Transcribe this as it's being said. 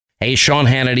Hey, Sean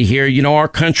Hannity here. You know, our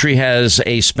country has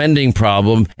a spending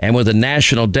problem, and with a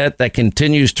national debt that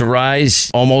continues to rise,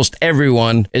 almost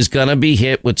everyone is going to be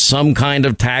hit with some kind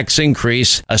of tax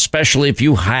increase, especially if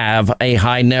you have a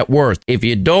high net worth. If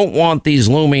you don't want these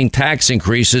looming tax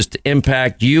increases to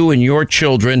impact you and your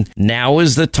children, now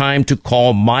is the time to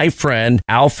call my friend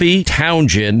Alfie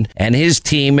Townsend and his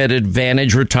team at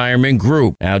Advantage Retirement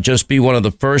Group. Now, just be one of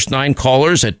the first 9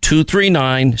 callers at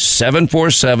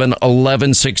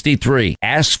 239-747-1163.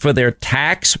 Ask for their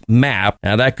tax map.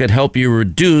 Now, that could help you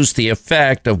reduce the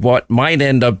effect of what might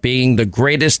end up being the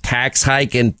greatest tax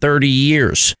hike in 30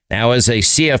 years. Now, as a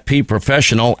CFP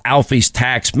professional, Alfie's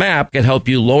tax map can help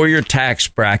you lower your tax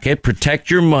bracket, protect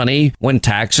your money when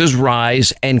taxes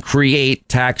rise, and create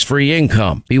tax-free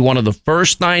income. Be one of the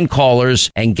first 9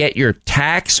 callers and get your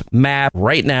tax map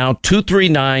right now,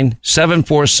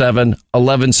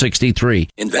 239-747-1163.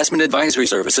 Investment advisory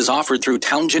services offered through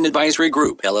Townsend Advisory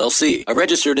Group, LLC, a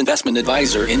registered investment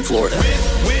advisor in Florida.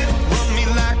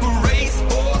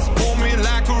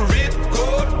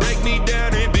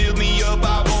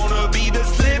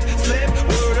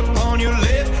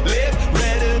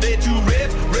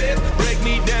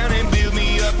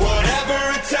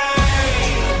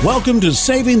 Welcome to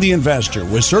Saving the Investor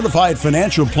with certified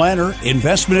financial planner,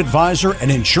 investment advisor,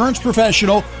 and insurance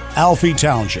professional, Alfie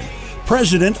Townsend,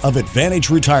 president of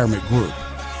Advantage Retirement Group.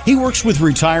 He works with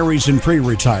retirees and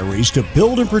pre-retirees to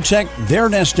build and protect their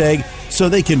nest egg so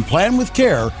they can plan with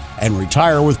care and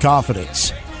retire with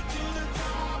confidence.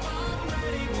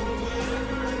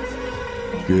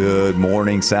 Good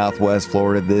morning, Southwest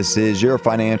Florida. This is your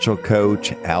financial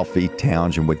coach, Alfie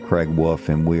Townsend with Craig Wolf,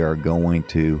 and we are going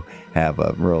to have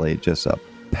just a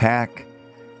pack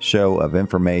show of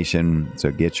information.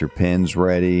 So get your pens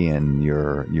ready and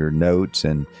your notes,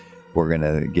 and we're going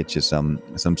to get you some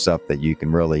stuff that you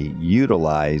can really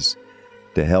utilize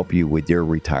to help you with your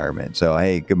retirement. So,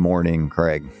 hey, good morning,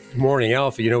 Craig. Good morning,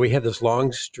 Alfie. You know, we had this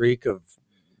long streak of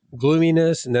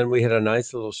gloominess, and then we had a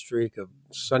nice little streak of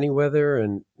sunny weather,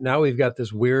 and now we've got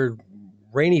this weird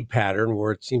rainy pattern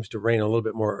where it seems to rain a little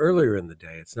bit more earlier in the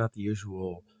day. It's not the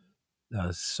usual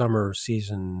summer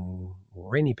season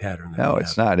rainy pattern. No,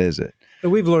 it's not, is it?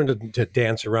 But we've learned to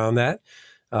dance around that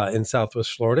in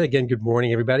Southwest Florida. Again, good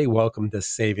morning, everybody. Welcome to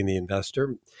Saving the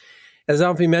Investor. As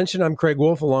Alfie mentioned, I'm Craig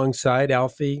Wolf alongside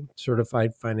Alfie,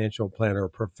 certified financial planner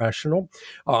professional.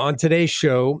 On today's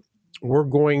show, we're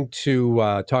going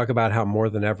to talk about how more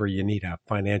than ever you need a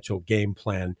financial game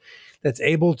plan that's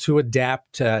able to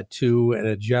adapt to and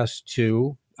adjust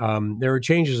to. There are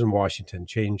changes in Washington,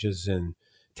 changes in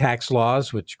tax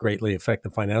laws, which greatly affect the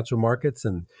financial markets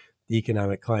and the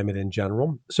economic climate in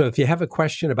general. So if you have a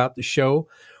question about the show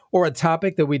or a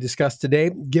topic that we discussed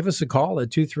today, give us a call at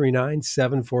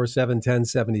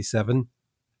 239-747-1077,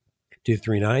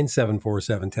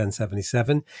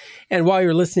 239-747-1077. And while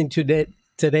you're listening to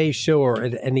today's show or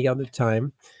at any other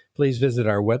time, please visit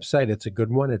our website. It's a good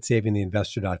one at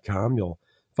savingtheinvestor.com. You'll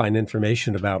find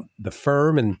information about the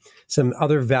firm and some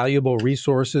other valuable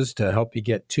resources to help you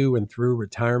get to and through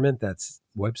retirement. That's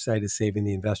website is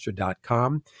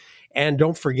savingtheinvestor.com. And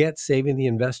don't forget Saving the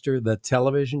Investor, the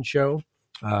television show.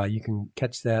 You can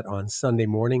catch that on Sunday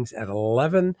mornings at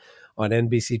 11 on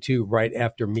NBC2 right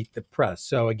after Meet the Press.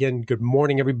 So again, good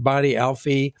morning, everybody.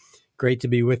 Alfie, great to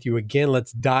be with you again.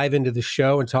 Let's dive into the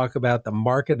show and talk about the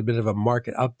market, a bit of a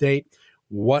market update.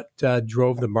 What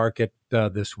drove the market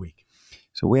this week?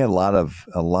 So we had a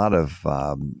lot of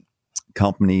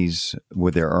companies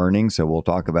with their earnings. So we'll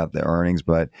talk about the earnings,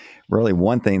 but really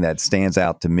one thing that stands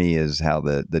out to me is how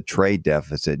the trade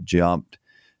deficit jumped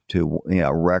to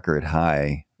a record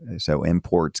high. So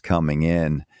imports coming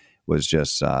in was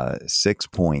just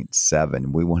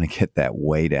 6.7. We want to get that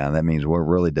way down. That means we're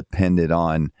really dependent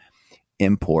on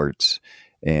imports.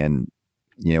 And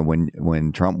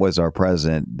when Trump was our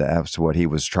president, that's what he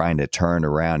was trying to turn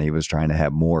around. He was trying to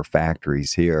have more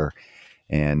factories here.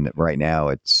 And right now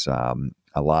it's a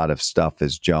lot of stuff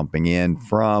is jumping in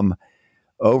from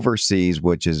overseas,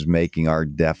 which is making our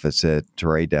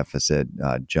trade deficit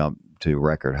jump to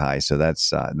record high. So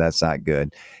that's not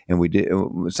good. And we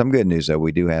do some good news, though.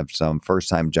 We do have some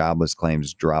first-time jobless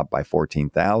claims dropped by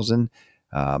 14,000.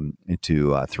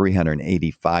 To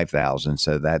 385,000.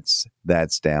 So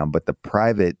that's down. But the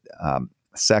private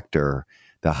sector,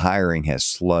 the hiring has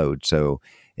slowed. So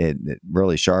it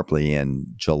really sharply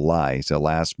in July. So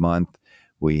last month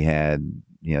we had,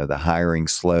 the hiring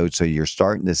slowed. So you're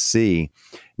starting to see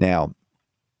now,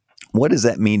 what does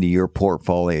that mean to your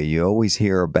portfolio? You always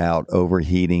hear about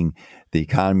overheating, the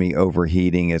economy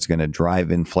overheating. It's going to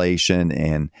drive inflation.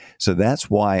 And so that's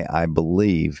why I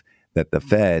believe that the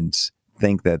Fed's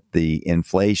think that the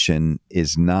inflation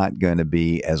is not going to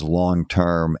be as long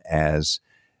term as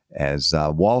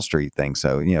Wall Street thinks.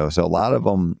 So so a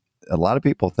lot of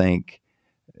people think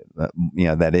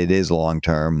that it is long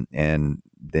term, and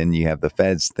then you have the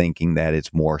Feds thinking that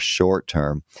it's more short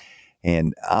term.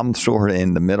 And I'm sort of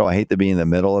in the middle. I hate to be in the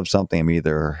middle of something. I'm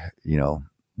either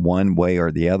one way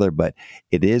or the other, but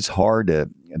it is hard to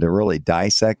really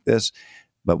dissect this.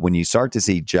 But when you start to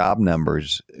see job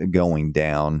numbers going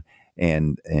down,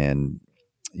 and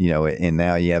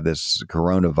now you have this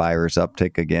coronavirus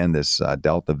uptick again, this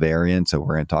Delta variant. So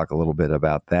we're going to talk a little bit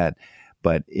about that.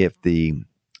 But if the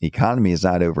economy is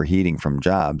not overheating from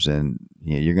jobs, and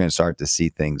you're going to start to see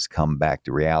things come back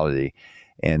to reality.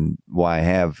 And why I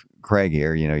have Craig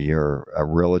here, you're a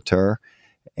realtor.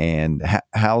 And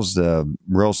how's the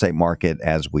real estate market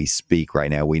as we speak right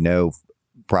now? We know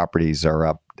properties are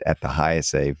up at the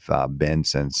highest they've been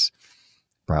since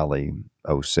probably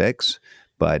 06,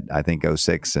 but I think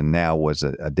 06 and now was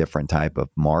a different type of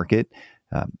market.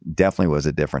 Definitely was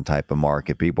a different type of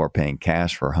market. People are paying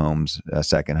cash for homes,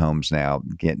 second homes now,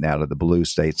 getting out of the blue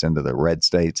states into the red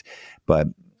states. But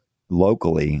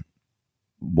locally,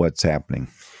 what's happening?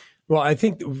 Well, I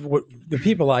think what the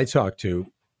people I talk to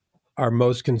are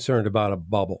most concerned about a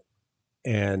bubble.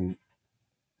 And,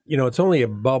 it's only a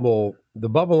bubble. The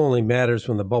bubble only matters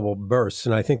when the bubble bursts.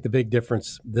 And I think the big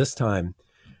difference this time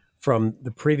from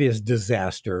the previous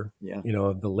disaster,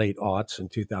 of the late aughts in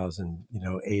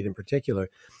 2008 in particular,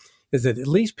 is that at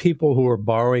least people who are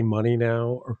borrowing money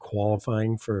now are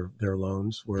qualifying for their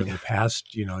loans, where in the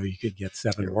past, you could get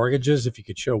 7 mortgages if you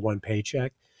could show one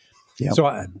paycheck. Yep. So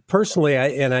I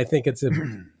think it's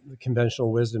the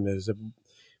conventional wisdom is that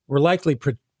we're likely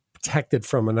protected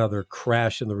from another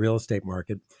crash in the real estate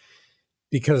market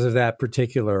because of that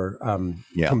particular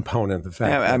component. The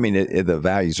fact, the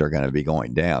values are going to be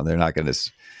going down. They're not going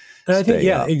to. And I think,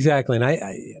 exactly.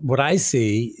 And what I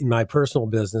see in my personal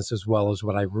business, as well as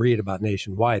what I read about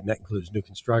nationwide, and that includes new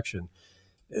construction,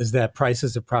 is that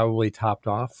prices have probably topped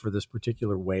off for this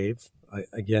particular wave.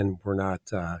 Again, we're not,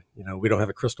 we don't have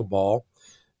a crystal ball,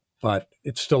 but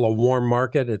it's still a warm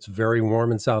market. It's very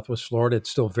warm in Southwest Florida. It's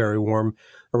still very warm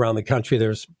around the country.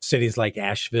 There's cities like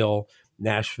Asheville,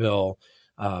 Nashville,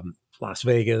 Las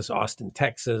Vegas, Austin,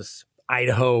 Texas,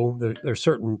 Idaho. There's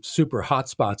certain super hot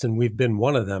spots, and we've been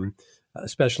one of them,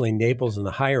 especially Naples in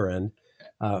the higher end.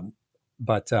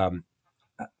 But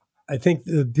I think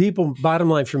the bottom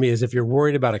line for me is, if you're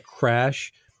worried about a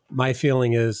crash, my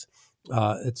feeling is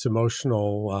it's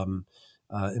emotional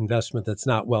investment that's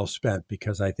not well spent,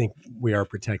 because I think we are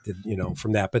protected,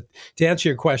 from that. But to answer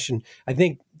your question, I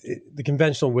think the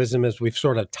conventional wisdom is we've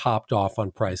sort of topped off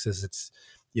on prices. It's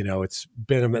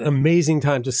been an amazing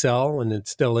time to sell, and it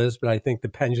still is. But I think the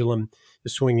pendulum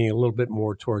is swinging a little bit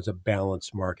more towards a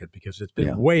balanced market, because it's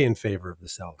been way in favor of the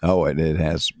sellers. Oh, and it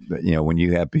has. When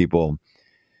you have people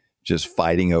just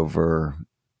fighting over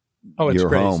your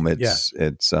crazy. Home,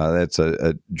 that's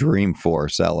a dream for a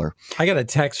seller. I got a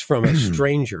text from a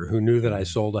stranger who knew that I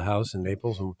sold a house in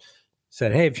Naples and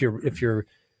said, "Hey, if your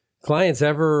clients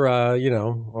ever,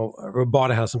 or bought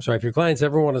a house, if your clients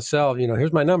ever want to sell,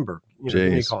 here's my number. Give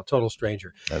me a call." Total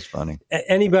stranger. That's funny.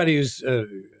 Anybody who's,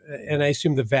 and I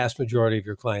assume the vast majority of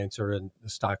your clients are in the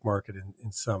stock market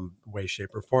in some way,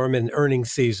 shape, or form. And earnings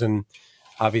season,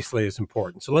 obviously, is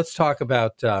important. So let's talk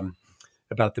about the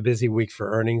busy week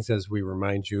for earnings, as we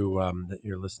remind you that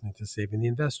you're listening to Saving the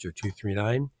Investor,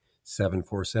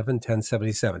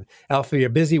 239-747-1077. Alfie, a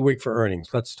busy week for earnings.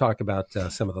 Let's talk about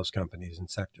some of those companies and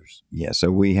sectors. Yeah,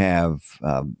 so we have,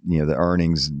 the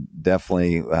earnings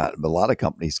definitely, a lot of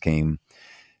companies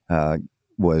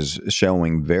was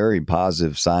showing very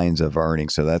positive signs of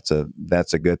earnings. So that's a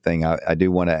good thing. I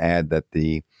do want to add that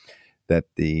the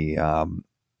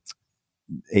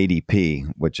ADP,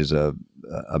 which is a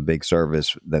big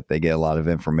service that they get a lot of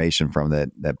information from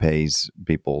that pays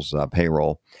people's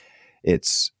payroll.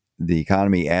 The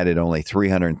economy added only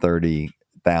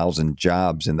 330,000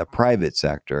 jobs in the private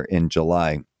sector in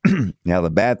July. Now, the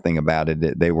bad thing about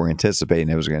it, they were anticipating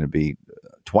it was going to be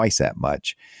twice that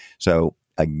much. So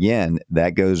again,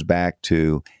 that goes back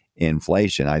to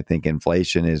inflation. I think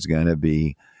inflation is going to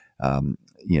be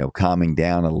calming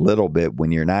down a little bit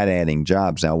when you're not adding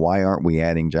jobs. Now, why aren't we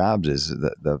adding jobs? Is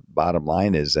the bottom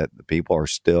line is that the people are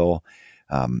still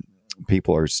getting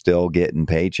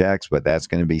paychecks, but that's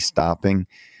going to be stopping.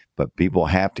 But people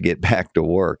have to get back to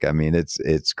work. I mean,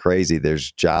 it's crazy.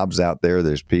 There's jobs out there.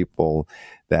 There's people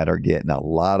that are getting a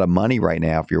lot of money right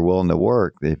now. If you're willing to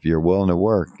work,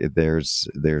 there's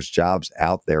jobs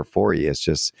out there for you. It's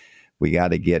just, we got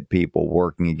to get people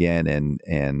working again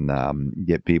and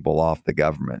get people off the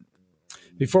government.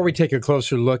 Before we take a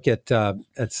closer look at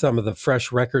some of the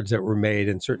fresh records that were made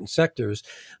in certain sectors,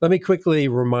 let me quickly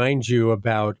remind you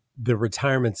about the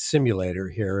retirement simulator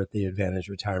here at the Advantage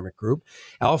Retirement Group.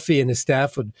 Alfie and his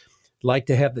staff would like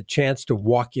to have the chance to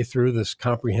walk you through this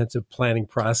comprehensive planning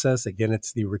process. Again,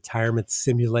 it's the retirement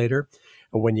simulator.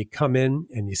 And when you come in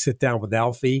and you sit down with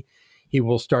Alfie, he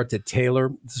will start to tailor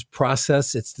this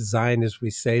process. It's designed, as we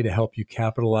say, to help you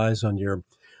capitalize on your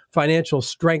financial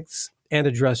strengths and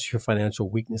address your financial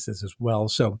weaknesses as well.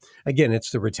 So again,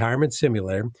 it's the Retirement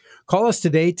Simulator. Call us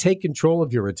today. Take control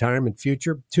of your retirement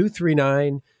future.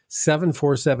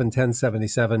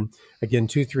 239-747-1077. Again,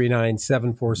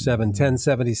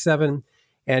 239-747-1077.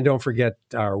 And don't forget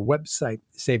our website,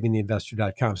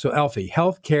 savingtheinvestor.com. So Alfie,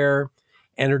 healthcare,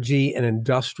 energy, and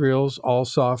industrials all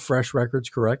saw fresh records,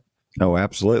 correct? Oh,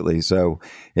 absolutely. So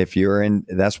if you're in,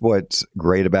 that's what's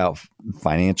great about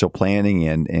financial planning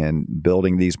and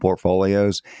building these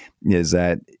portfolios is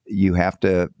that you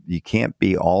can't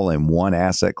be all in one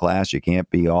asset class. You can't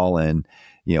be all in,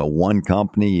 one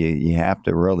company. You have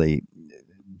to really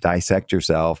dissect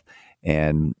yourself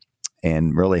and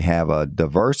really have a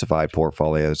diversified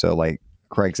portfolio. So like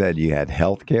Craig said, you had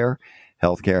healthcare.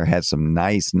 Healthcare had some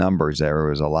nice numbers. There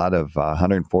was a lot of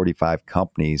 145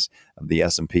 companies of the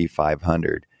S&P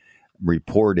 500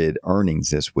 reported earnings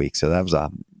this week. So that was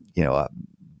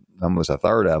almost a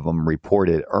third of them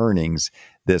reported earnings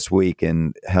this week.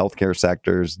 And healthcare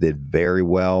sectors did very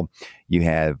well. You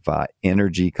have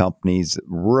energy companies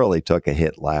really took a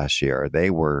hit last year.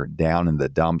 They were down in the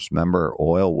dumps. Remember,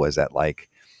 oil was at like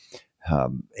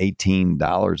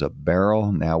 $18 a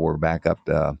barrel. Now we're back up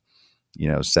to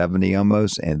 70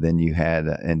 almost, and then you had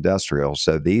industrial.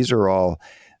 So this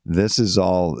is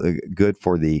all good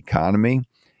for the economy.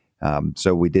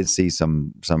 So we did see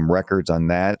some records on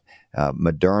that.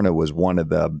 Moderna was one of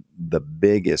the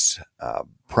biggest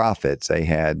profits. They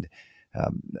had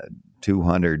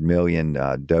 200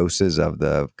 million doses of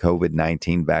the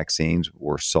COVID-19 vaccines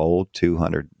were sold.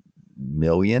 200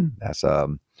 million. That's a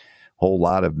whole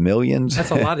lot of millions.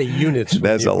 That's a lot of units.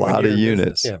 That's a lot of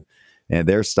units. Yeah. And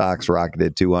their stocks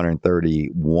rocketed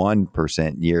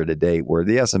 231% year to date, where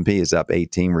the S&P is up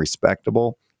 18,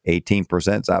 respectable.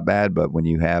 18% is not bad, but when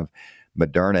you have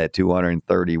Moderna at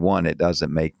 231, it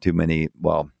doesn't make it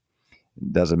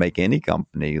doesn't make any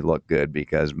company look good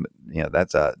because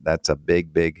that's a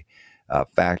big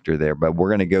factor there. But we're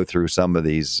going to go through some of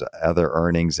these other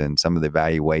earnings and some of the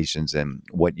valuations and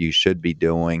what you should be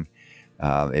doing.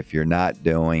 If you're not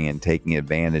doing and taking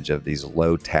advantage of these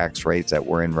low tax rates that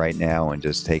we're in right now and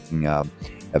just taking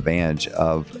advantage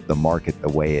of the market the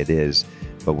way it is.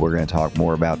 But we're going to talk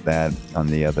more about that on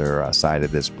the other side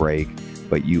of this break.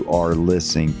 But you are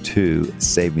listening to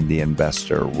Saving the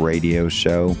Investor radio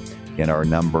show. And our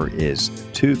number is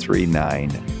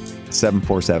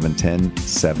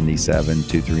 239-747-1077,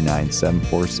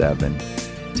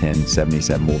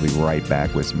 239-747-1077. We'll be right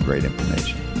back with some great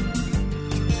information.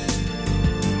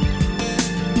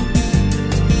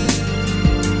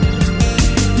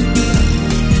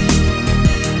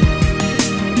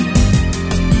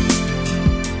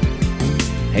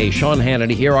 Hey, Sean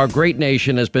Hannity here. Our great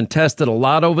nation has been tested a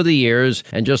lot over the years,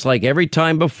 and just like every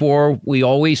time before, we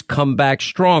always come back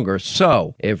stronger.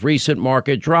 So, if recent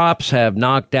market drops have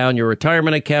knocked down your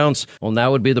retirement accounts, well, now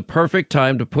would be the perfect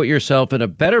time to put yourself in a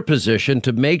better position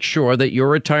to make sure that your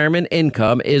retirement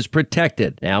income is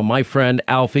protected. Now, my friend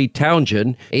Alfie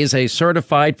Townsend is a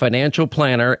certified financial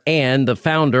planner and the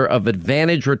founder of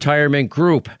Advantage Retirement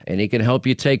Group, and he can help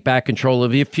you take back control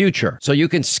of your future. So you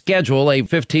can schedule a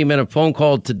 15-minute phone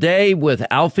call today with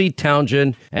Alfie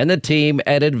Townsend and the team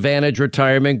at Advantage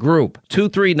Retirement Group.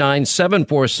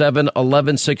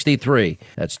 239-747-1163.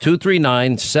 That's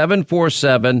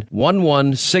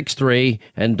 239-747-1163.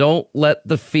 And don't let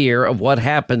the fear of what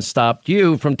happened stop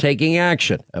you from taking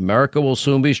action. America will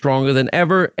soon be stronger than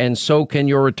ever, and so can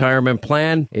your retirement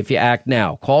plan if you act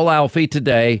now. Call Alfie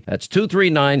today. That's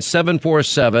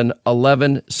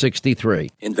 239-747-1163.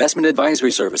 Investment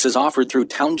advisory services offered through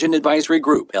Townsend Advisory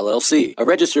Group, LLC, a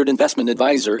registered investment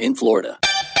advisor in Florida.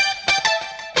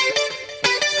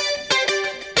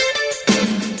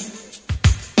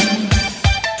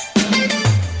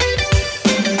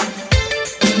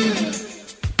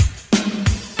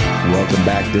 Welcome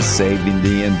back to Saving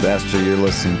the Investor. You're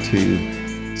listening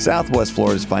to Southwest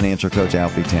Florida's financial coach,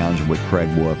 Alfie Townsend, with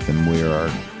Craig Wolf, and we are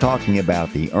talking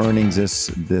about the earnings this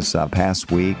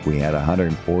past week. We had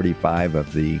 145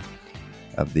 of the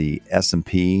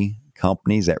S&P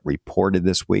companies that reported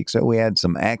this week. So we had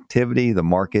some activity. The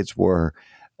markets were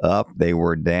up, they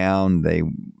were down. They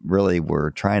really were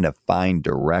trying to find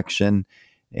direction,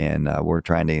 and we're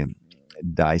trying to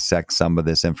dissect some of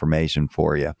this information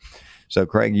for you. So,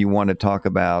 Craig, you want to talk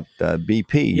about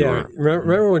BP? Yeah,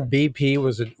 remember when BP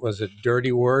was a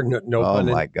dirty word? No oh pun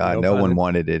my God, no one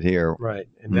wanted it here. Right,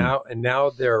 and now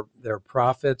their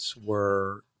profits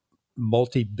were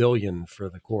multi-billion for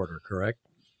the quarter. Correct?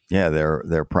 Yeah,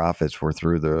 their profits were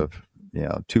through the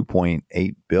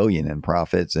 2.8 billion in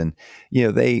profits, and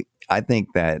I think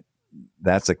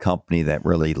that's a company that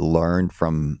really learned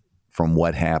from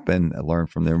what happened, learned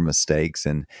from their mistakes,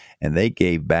 and they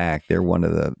gave back. They're one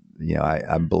of the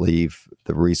I believe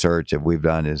the research that we've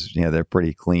done is they're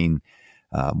pretty clean,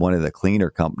 one of the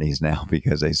cleaner companies now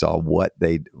because they saw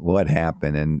what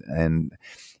happened, and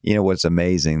what's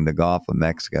amazing, the Gulf of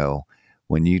Mexico,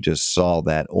 when you just saw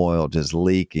that oil just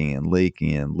leaking and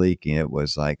leaking and leaking, it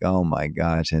was like, oh my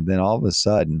gosh. And then all of a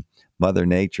sudden Mother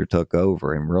Nature took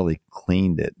over and really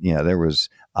cleaned it. There was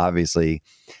obviously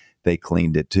they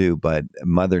cleaned it too, but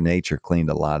Mother Nature cleaned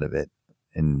a lot of it.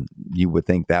 And you would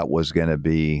think that was going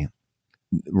to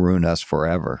ruin us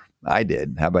forever. I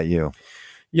did. How about you?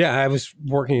 Yeah, I was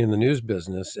working in the news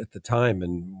business at the time,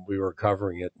 and we were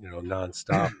covering it,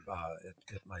 nonstop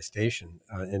at my station,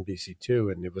 NBC2,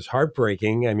 and it was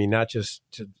heartbreaking. I mean, not just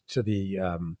to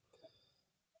the.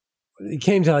 It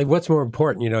came to like, what's more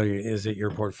important? Is it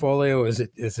your portfolio? Is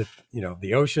it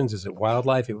the oceans? Is it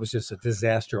wildlife? It was just a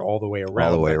disaster all the way around.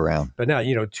 All the way around. But now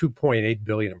 $2.8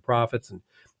 billion in profits and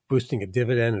boosting a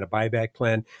dividend and a buyback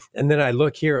plan. And then I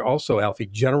look here also, Alfie,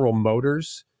 General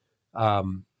Motors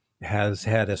has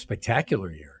had a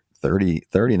spectacular year.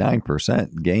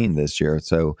 39% gain this year.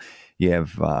 So you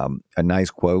have a nice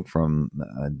quote from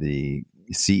the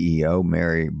CEO,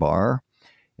 Mary Barr,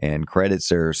 and credits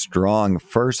their strong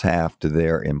first half to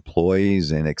their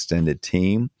employees and extended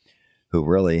team who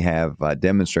really have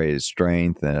demonstrated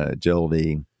strength and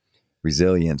agility,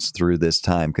 resilience through this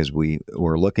time, because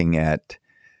we're looking at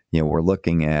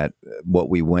what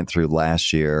we went through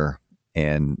last year,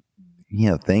 and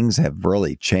things have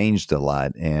really changed a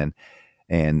lot, and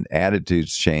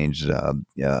attitudes changed.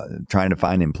 Trying to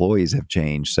find employees have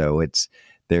changed, so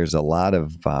there's a lot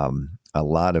of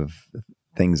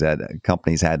things that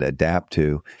companies had to adapt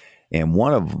to, and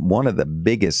one of the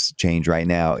biggest change right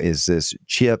now is this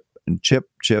chip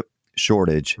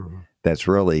shortage that's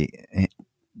really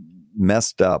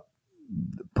messed up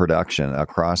production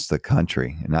across the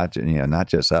country, not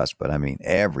just us, but I mean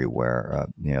everywhere,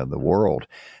 the world.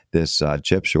 This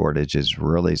chip shortage is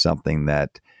really something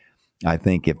that I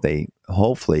think if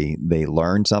hopefully they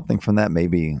learn something from that,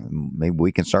 maybe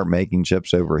we can start making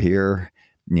chips over here.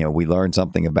 We learned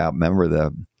something about,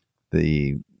 remember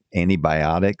the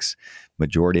antibiotics,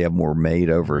 majority of them were made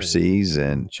overseas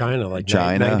and China,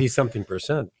 90 something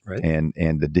percent, right?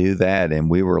 And to do that, and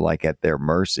we were like at their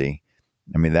mercy.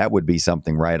 I mean, that would be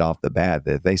something right off the bat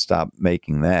that if they stop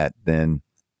making that, then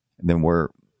we're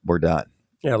done.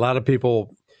 Yeah, a lot of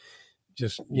people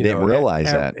just didn't realize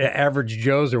that. Average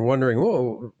Joes are wondering,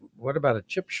 whoa, what about a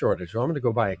chip shortage? Well, I'm going to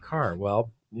go buy a car.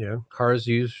 Well, cars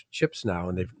use chips now,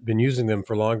 and they've been using them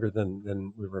for longer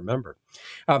than we remember.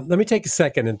 Let me take a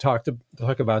second and talk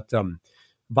about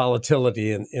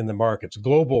volatility in the markets,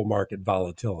 global market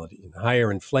volatility, and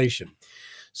higher inflation.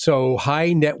 So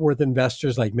high net worth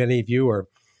investors, like many of you, are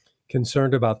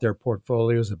concerned about their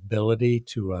portfolio's ability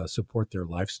to support their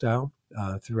lifestyle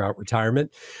throughout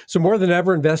retirement. So more than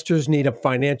ever, investors need a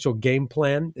financial game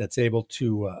plan that's able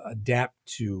to adapt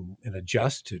to and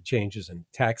adjust to changes in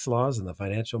tax laws and the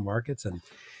financial markets and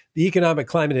the economic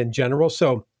climate in general.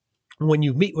 So when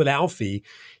you meet with Alfie,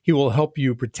 he will help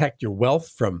you protect your wealth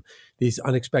from these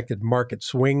unexpected market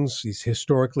swings, these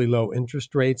historically low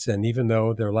interest rates. And even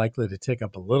though they're likely to tick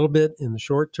up a little bit in the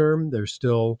short term, they're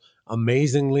still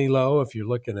amazingly low. If you're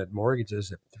looking at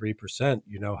mortgages at 3%,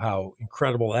 you know how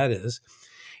incredible that is.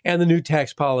 And the new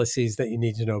tax policies that you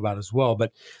need to know about as well.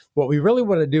 But what we really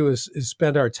want to do is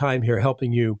spend our time here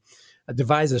helping you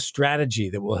devise a strategy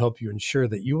that will help you ensure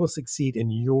that you will succeed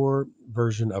in your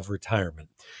version of retirement.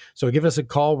 So give us a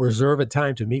call, reserve a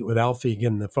time to meet with Alfie.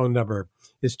 Again, the phone number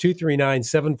is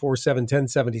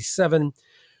 239-747-1077,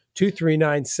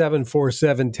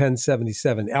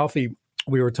 239-747-1077. Alfie,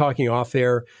 we were talking off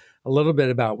air a little bit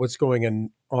about what's going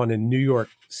on in New York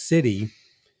City.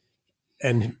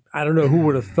 And I don't know who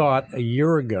would have thought a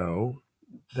year ago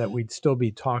that we'd still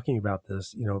be talking about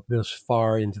this, this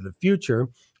far into the future,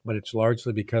 but it's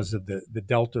largely because of the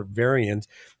Delta variant.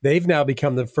 They've now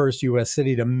become the first U.S.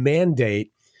 city to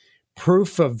mandate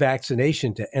proof of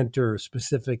vaccination to enter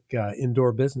specific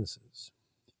indoor businesses.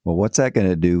 Well, what's that going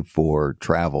to do for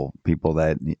travel, people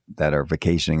that are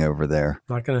vacationing over there?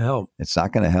 Not going to help. It's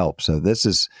not going to help. So this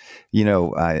is,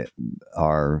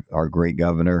 our great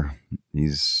governor,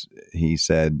 he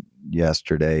said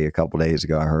yesterday, a couple of days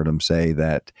ago, I heard him say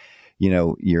that,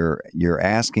 you're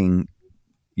asking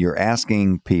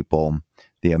people,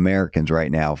 the Americans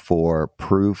right now, for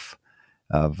proof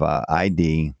of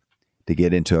ID to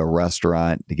get into a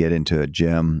restaurant, to get into a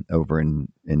gym over in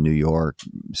New York,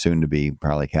 soon to be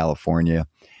probably California.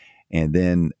 And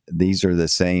then these are the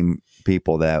same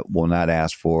people that will not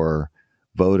ask for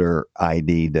voter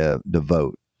ID to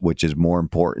vote, which is more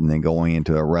important than going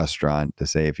into a restaurant to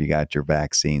say if you got your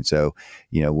vaccine. So,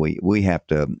 we have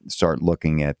to start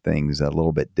looking at things a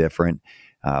little bit different.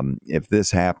 If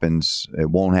this happens,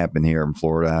 it won't happen here in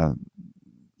Florida.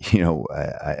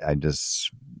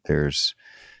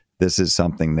 This is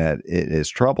something that it is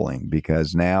troubling,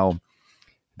 because now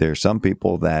there's some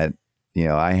people that,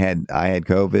 I had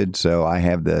COVID, so I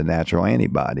have the natural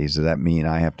antibodies. Does that mean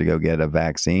I have to go get a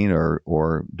vaccine,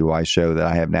 or do I show that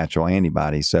I have natural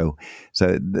antibodies? So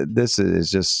this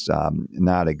is just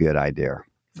not a good idea.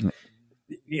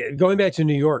 Yeah, going back to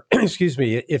New York, excuse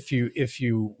me, if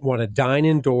you want to dine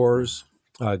indoors,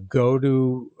 go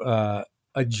to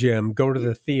a gym, go to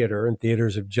the theater, and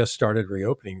theaters have just started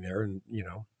reopening there, and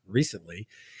recently,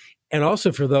 and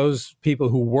also for those people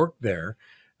who work there,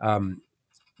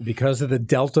 because of the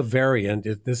Delta variant,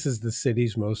 this is the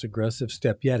city's most aggressive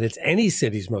step yet. It's any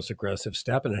city's most aggressive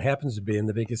step, and it happens to be in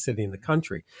the biggest city in the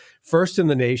country, first in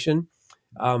the nation.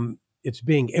 It's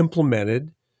being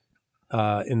implemented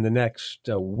in the next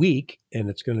week, and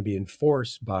it's going to be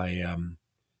enforced by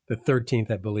the 13th,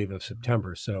 I believe, of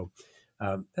September. So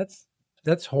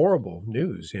that's horrible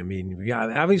news. I mean,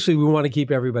 obviously we want to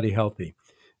keep everybody healthy.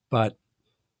 But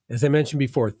as I mentioned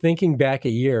before, thinking back a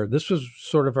year, this was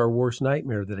sort of our worst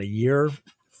nightmare, that a year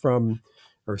from,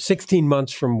 or 16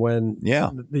 months from when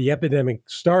the epidemic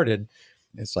started,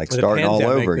 it's like starting all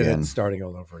over again. Starting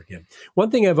all over again.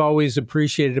 One thing I've always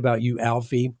appreciated about you,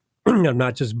 Alfie, I'm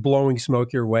not just blowing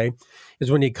smoke your way, is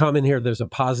when you come in here, there's a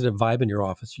positive vibe in your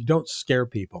office. You don't scare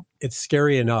people. It's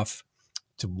scary enough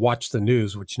to watch the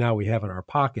news, which now we have in our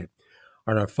pocket,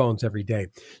 on our phones every day.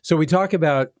 So we talk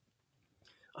about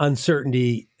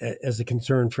uncertainty as a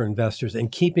concern for investors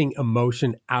and keeping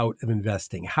emotion out of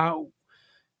investing.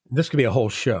 This could be a whole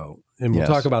show, and we'll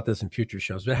talk about this in future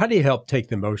shows, but how do you help take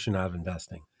the emotion out of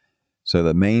investing? So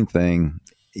the main thing,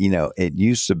 it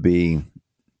used to be,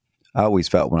 I always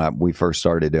felt when we first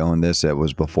started doing this, it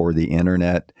was before the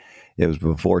internet, it was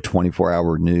before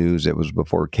 24-hour news, it was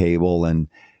before cable, and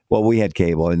we had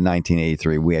cable in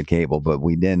 1983. We had cable, but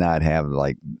we did not have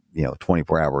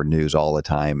 24-hour news all the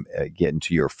time getting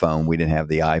to your phone. We didn't have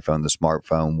the iPhone, the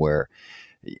smartphone, where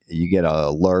you get an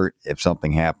alert if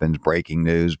something happens. Breaking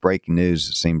news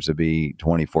seems to be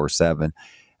 24/7.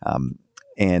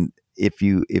 And if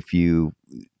you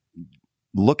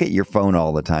look at your phone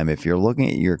all the time, if you're looking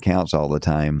at your accounts all the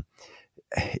time,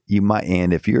 you might.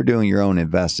 And if you're doing your own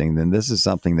investing, then this is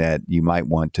something that you might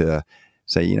want to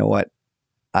say, you know what?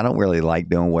 I don't really like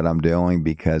doing what I'm doing,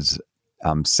 because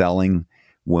I'm selling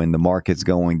when the market's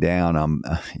going down.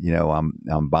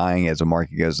 I'm buying as the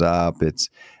market goes up.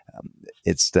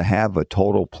 It's to have a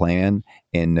total plan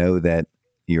and know that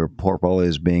your portfolio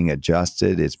is being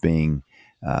adjusted. It's being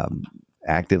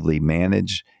actively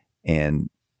managed. And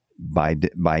by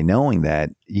knowing that,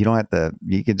 you don't have to,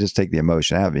 you can just take the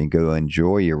emotion out of it and go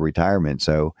enjoy your retirement.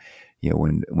 So,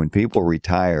 when people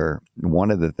retire,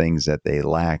 one of the things that they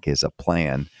lack is a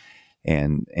plan,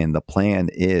 and the plan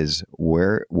is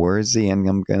where is the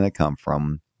income going to come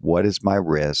from? What is my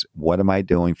risk? What am I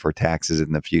doing for taxes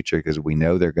in the future? Because we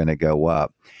know they're going to go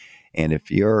up. And if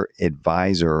your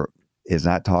advisor is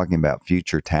not talking about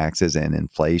future taxes and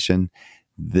inflation,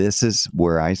 this is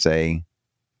where I say,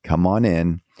 come on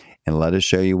in and let us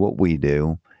show you what we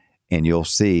do, and you'll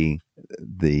see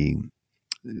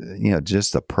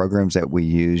just the programs that we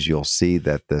use. You'll see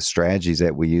that the strategies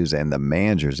that we use and the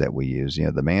managers that we use,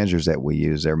 the managers that we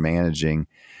use, they're managing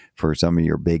for some of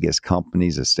your biggest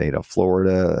companies, the state of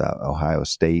Florida, Ohio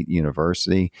State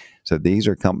University. So these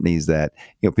are companies that,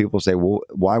 people say, well,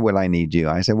 why would I need you?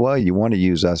 I say, well, you want to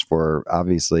use us for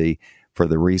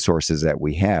the resources that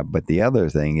we have. But the other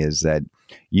thing is that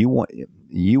you want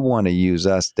to use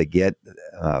us to get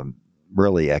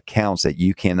really accounts that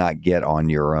you cannot get on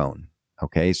your own.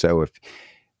 Okay, so if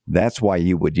that's why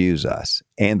you would use us,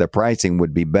 and the pricing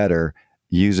would be better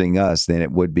using us than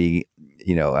it would be.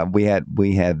 We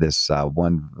had this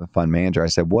one fund manager. I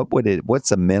said, what's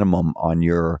the minimum on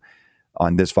your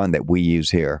on this fund that we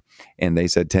use here. And they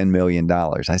said $10 million.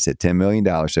 I said $10 million.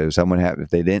 So if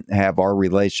they didn't have our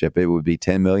relationship, it would be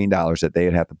 $10 million that they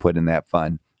would have to put in that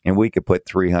fund. And we could put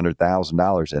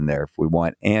 $300,000 in there if we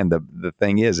want. And the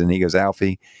thing is, and he goes,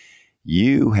 Alfie,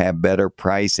 you have better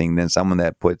pricing than someone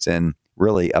that puts in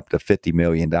really up to $50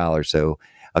 million. So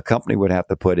a company would have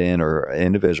to put in, or an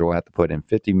individual would have to put in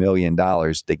 $50 million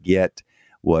to get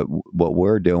what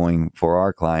we're doing for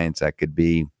our clients. That could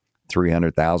be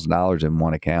 $300,000 in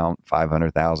one account,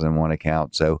 $500,000 in one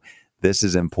account. So this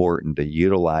is important to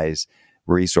utilize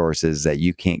resources that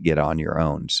you can't get on your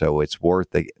own. So it's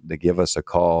worth to give us a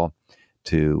call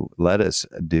to let us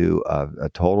do a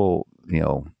total,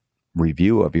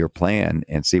 review of your plan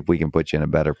and see if we can put you in a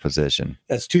better position.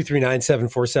 That's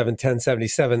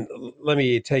 239-747-1077. Let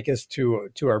me take us to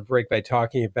our break by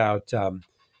talking about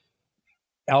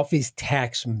Alfie's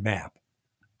tax map.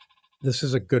 This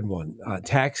is a good one.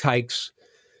 Tax hikes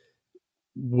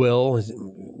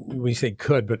we say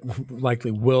could, but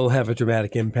likely will have a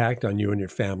dramatic impact on you and your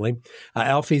family.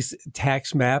 Alfie's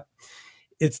tax map,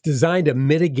 it's designed to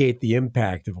mitigate the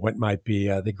impact of what might be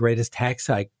the greatest tax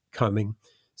hike coming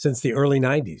since the early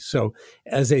 90s. So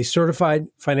as a certified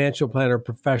financial planner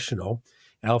professional,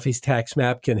 Alfie's tax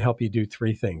map can help you do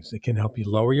three things. It can help you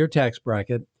lower your tax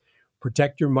bracket,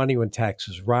 protect your money when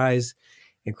taxes rise,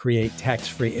 and create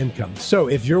tax-free income. So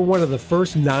if you're one of the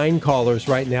first 9 callers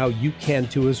right now, you can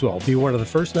too as well. Be one of the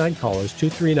first 9 callers,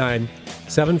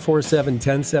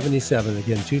 239-747-1077.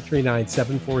 Again,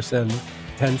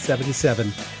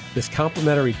 239-747-1077. This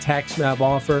complimentary tax map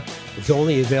offer is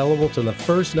only available to the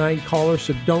first 9 callers,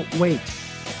 so don't wait.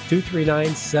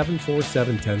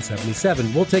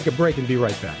 239-747-1077. We'll take a break and be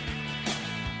right back.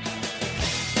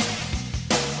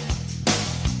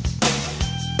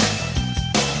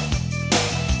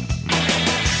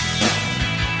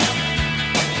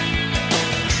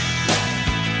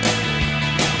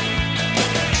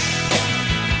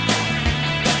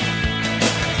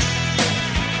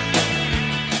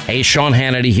 Hey, Sean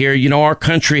Hannity here. Our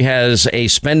country has a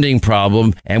spending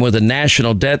problem, and with a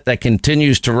national debt that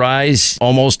continues to rise,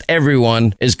 almost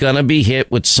everyone is going to be hit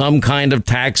with some kind of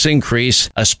tax increase,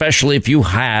 especially if you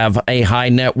have a high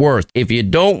net worth. If you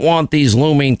don't want these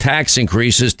looming tax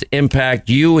increases to impact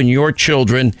you and your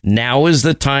children, now is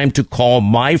the time to call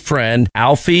my friend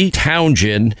Alfie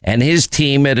Townsend and his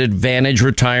team at Advantage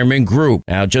Retirement Group.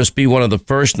 Now, just be one of the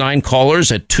first 9 callers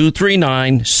at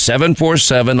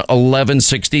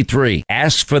 239-747-1163.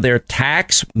 Ask for their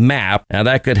tax map. Now,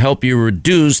 that could help you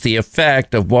reduce the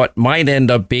effect of what might end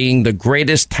up being the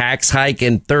greatest tax hike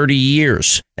in 30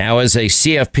 years. Now, as a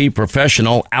CFP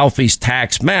professional, Alfie's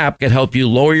tax map can help you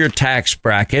lower your tax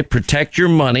bracket, protect your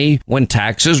money when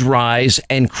taxes rise,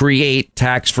 and create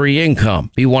tax-free income.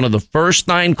 Be one of the first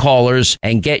 9 callers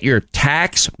and get your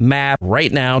tax map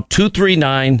right now,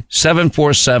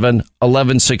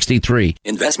 239-747-1163.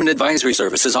 Investment advisory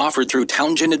services offered through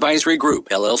Townsend Advisory Group,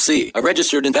 LLC, a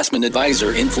registered investment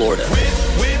advisor in Florida.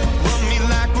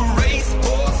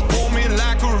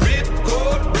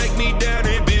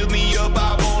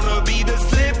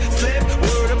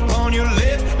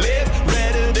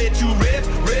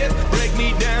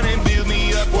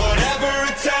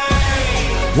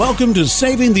 Welcome to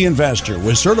Saving the Investor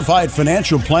with certified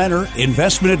financial planner,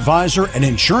 investment advisor, and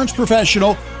insurance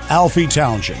professional, Alfie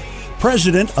Townsend,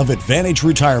 president of Advantage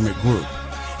Retirement Group.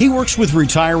 He works with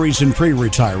retirees and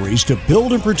pre-retirees to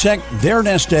build and protect their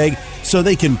nest egg so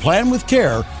they can plan with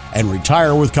care and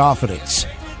retire with confidence.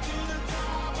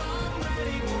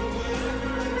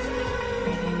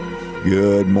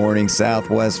 Good morning,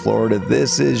 Southwest Florida.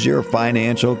 This is your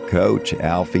financial coach,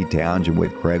 Alfie Townsend,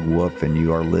 with Craig Wolf, and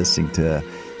you are listening to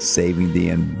Saving the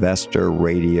Investor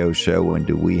radio show. And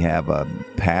do we have a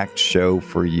packed show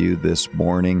for you this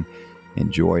morning?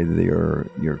 Enjoy your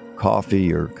coffee,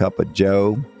 your cup of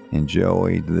joe.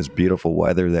 Enjoy this beautiful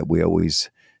weather that we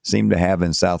always seem to have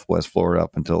in Southwest Florida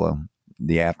up until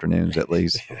the afternoons, at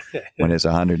least, when it's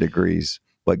 100 degrees.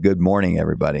 But good morning,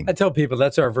 everybody. I tell people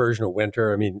that's our version of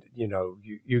winter. I mean,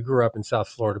 you grew up in South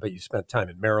Florida, but you spent time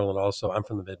in Maryland also. I'm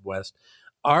from the Midwest.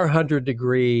 Our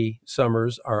 100-degree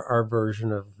summers are our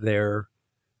version of their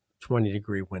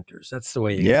 20-degree winters. That's the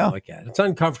way you can look at it. It's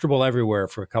uncomfortable everywhere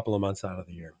for a couple of months out of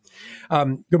the year.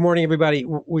 Good morning, everybody.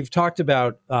 We've talked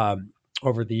about,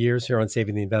 over the years here on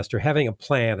Saving the Investor, having a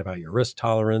plan about your risk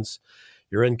tolerance,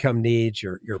 your income needs,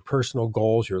 your personal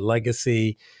goals, your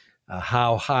legacy.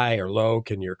 How high or low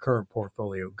can your current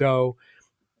portfolio go?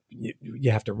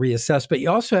 You have to reassess, but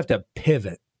you also have to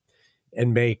pivot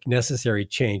and make necessary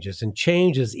changes. And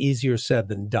change is easier said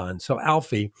than done. So,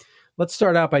 Alfie, let's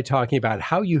start out by talking about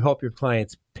how you help your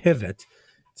clients pivot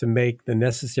to make the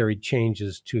necessary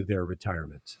changes to their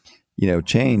retirement?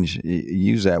 Change,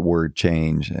 use that word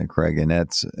change, Craig, and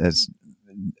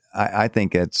I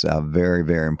think it's a very,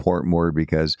 very important word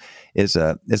because it's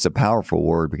a powerful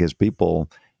word because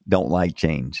people don't like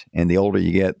change. And the older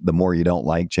you get, the more you don't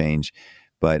like change.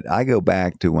 But I go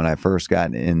back to when I first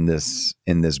got in this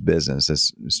business. It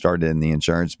started in the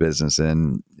insurance business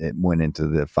and it went into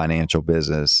the financial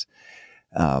business.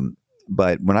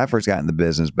 But when I first got in the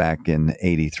business back in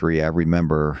 '83, I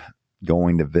remember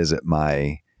going to visit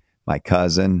my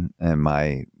cousin and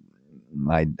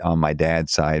on my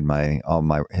dad's side,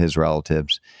 his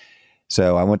relatives.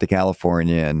 So I went to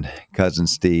California, and cousin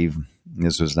Steve,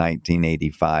 this was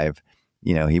 1985.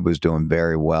 He was doing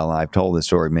very well. I've told this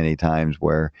story many times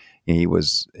where he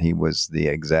was the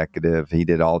executive. He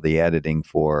did all the editing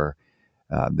for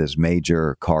this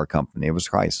major car company. It was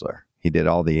Chrysler. He did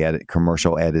all the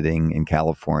commercial editing in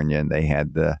California, and he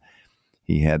had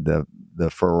the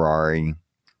Ferrari.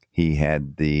 He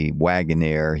had the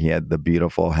Wagoneer. He had the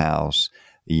beautiful house,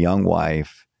 a young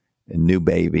wife, a new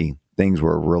baby. Things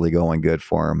were really going good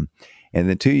for him. And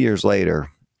then 2 years, that's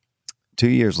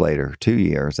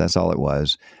all it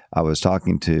was. I was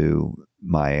talking to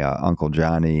my Uncle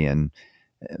Johnny, and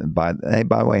by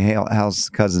the way, how's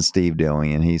cousin Steve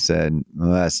doing? And he said,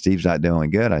 well, Steve's not doing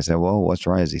good. I said, well, what's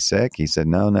wrong? Is he sick? He said,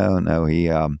 no. He,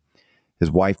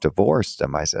 his wife divorced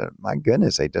him. I said, my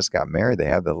goodness, they just got married. They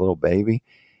have the little baby.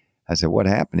 I said, what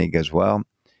happened? He goes, well,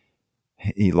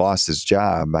 he lost his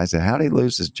job. I said, how did he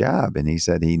lose his job? And he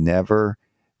said he never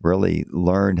really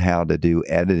learned how to do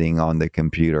editing on the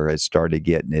computer. It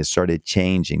started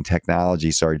changing.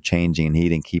 Technology started changing, and he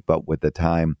didn't keep up with the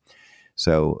time.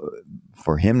 So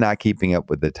for him not keeping up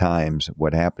with the times,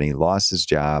 what happened? He lost his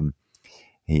job.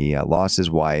 He lost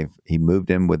his wife. He moved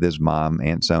in with his mom,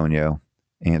 Aunt Sonia,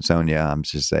 I'm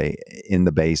just say, in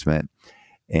the basement,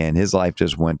 and his life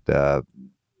just went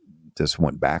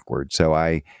backward.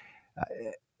 So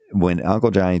when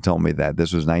Uncle Johnny told me that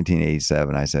this was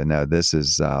 1987, I said, no, this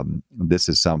is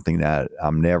something that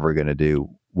I'm never going to do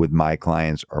with my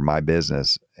clients or my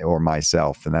business or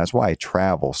myself. And that's why I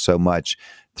travel so much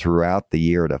throughout the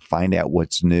year to find out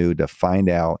what's new, to find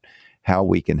out how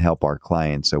we can help our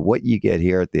clients. So what you get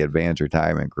here at the Advantage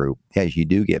Retirement Group, yes, you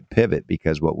do get pivot,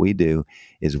 because what we do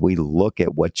is we look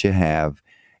at what you have,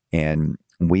 and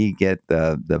we get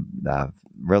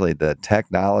really the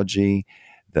technology,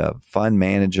 the fund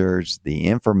managers, the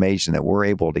information that we're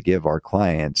able to give our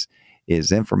clients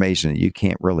is information that you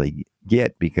can't really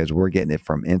get because we're getting it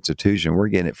from institution. We're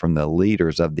getting it from the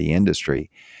leaders of the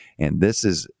industry. And this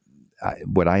is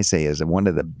what I say is one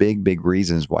of the big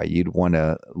reasons why you'd want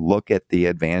to look at the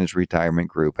Advantage Retirement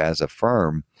Group as a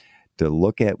firm, to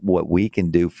look at what we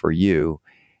can do for you.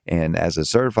 And as a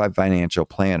certified financial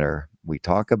planner, we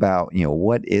talk about,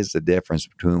 what is the difference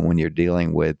between when you're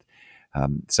dealing with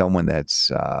someone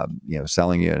that's,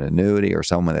 selling you an annuity, or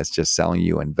someone that's just selling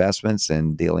you investments,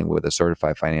 and dealing with a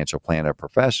certified financial planner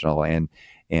professional. And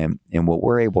what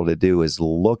we're able to do is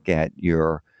look at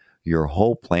your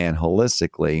whole plan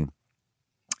holistically.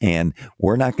 And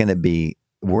we're not going to be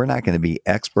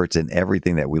experts in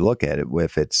everything that we look at it.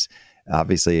 If it's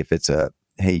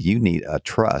hey, you need a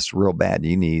trust real bad,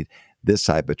 you need this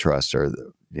type of trust, or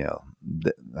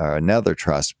or another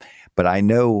trust. But I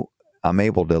know I'm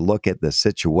able to look at the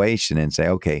situation and say,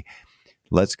 okay,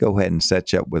 let's go ahead and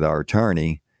set you up with our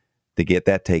attorney to get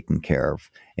that taken care of.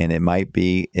 And it might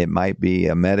be a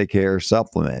Medicare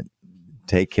supplement.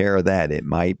 Take care of that. It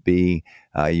might be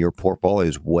your portfolio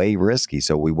is way risky,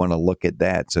 so we want to look at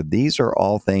that. So these are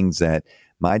all things that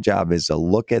my job is to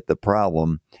look at the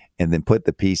problem and then put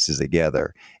the pieces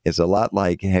together. It's a lot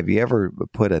like, have you ever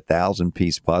put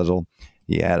 1,000-piece puzzle?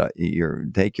 You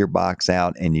take your box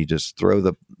out and you just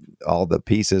throw all the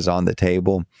pieces on the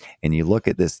table, and you look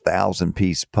at this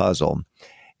 1,000-piece puzzle,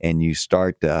 and you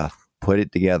start to put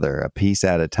it together a piece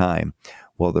at a time.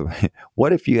 Well,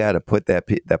 what if you had to put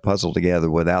that puzzle together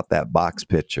without that box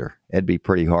picture? It'd be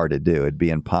pretty hard to do. It'd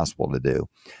be impossible to do.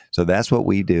 So that's what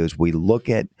we do, is we look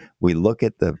at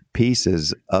the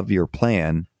pieces of your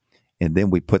plan, and then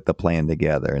we put the plan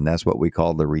together. And that's what we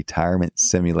call the retirement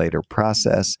simulator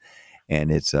process.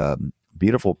 And it's a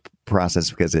beautiful process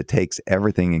because it takes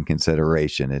everything in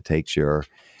consideration. It takes your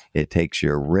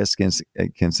risk in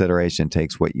consideration,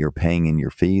 takes what you're paying in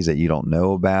your fees that you don't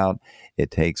know about.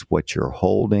 It takes what you're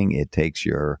holding. It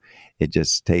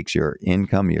just takes your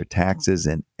income, your taxes,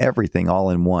 and everything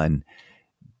all in one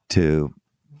to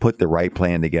put the right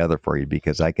plan together for you.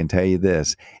 Because I can tell you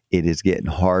this, it is getting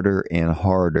harder and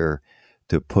harder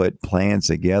to put plans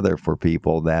together for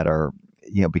people that are,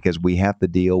 because we have to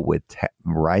deal with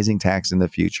rising tax in the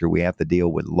future. We have to deal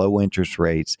with low interest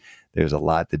rates. There's a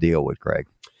lot to deal with, Craig.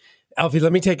 Alfie,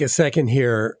 let me take a second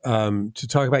here to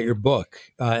talk about your book.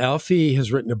 Alfie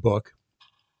has written a book.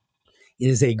 It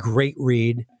is a great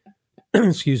read.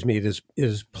 Excuse me. It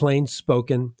is plain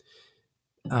spoken.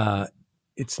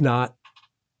 It's not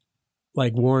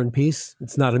like War and Peace.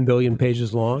 It's not a million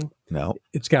pages long. No.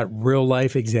 It's got real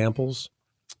life examples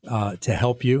to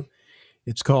help you.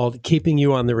 It's called Keeping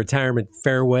You on the Retirement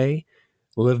Fairway,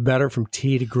 Live Better from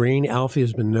Tee to Green. Alfie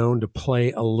has been known to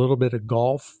play a little bit of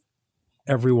golf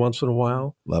every once in a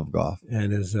while. Love golf.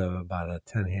 And is about a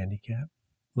 10 handicap.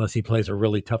 Unless he plays a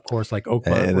really tough course like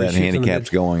Oakmont. And that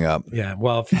handicap's going up. Yeah.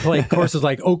 Well, if you play courses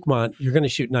like Oakmont, you're going to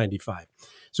shoot 95.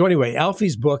 So anyway,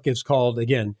 Alfie's book is called,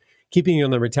 again, Keeping You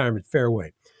on the Retirement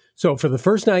Fairway. So for the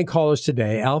first 9 callers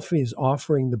today, Alfie is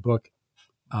offering the book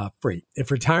free. If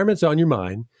retirement's on your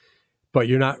mind, but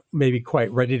you're not maybe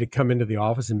quite ready to come into the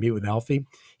office and meet with Alfie,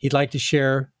 he'd like to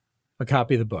share a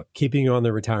copy of the book, Keeping You on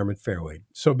the Retirement Fairway.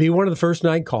 So be one of the first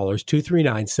 9 callers,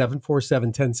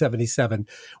 239-747-1077.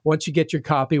 Once you get your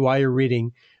copy while you're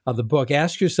reading the book,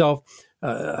 ask yourself,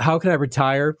 how can I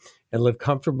retire and live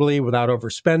comfortably without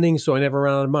overspending so I never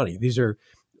run out of money? These are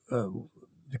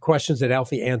the questions that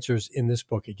Alfie answers in this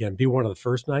book. Again, be one of the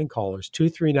first 9 callers,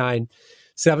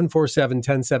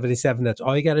 239-747-1077. That's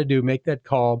all you got to do. Make that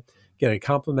call. Get a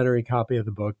complimentary copy of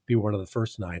the book. Be one of the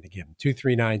first 9 again.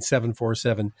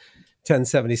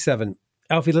 239-747-1077.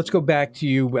 Alfie, let's go back to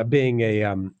you being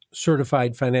a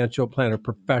certified financial planner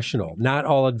professional. Not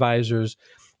all advisors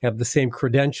have the same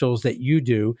credentials that you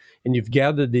do, and you've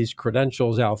gathered these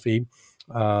credentials, Alfie.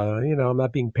 I'm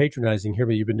not being patronizing here,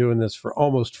 but you've been doing this for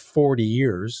almost 40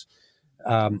 years.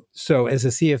 So as a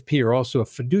CFP, you're also a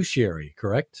fiduciary,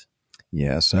 correct?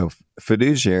 Yeah. So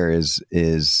fiduciary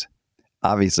is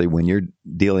obviously when you're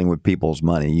dealing with people's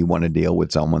money, you want to deal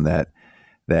with someone that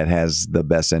has the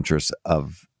best interest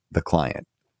of the client.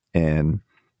 And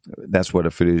that's what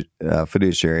a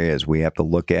fiduciary is. We have to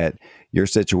look at your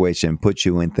situation, put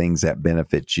you in things that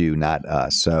benefit you, not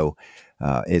us. So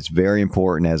it's very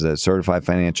important as a certified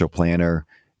financial planner,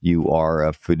 you are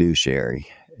a fiduciary.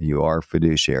 You are a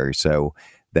fiduciary. So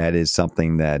that is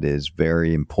something that is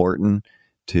very important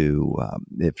to,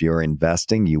 if you're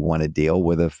investing, you want to deal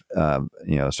with a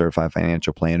certified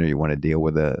financial planner, you want to deal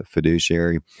with a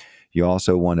fiduciary. You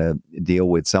also want to deal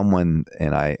with someone,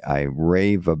 and I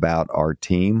rave about our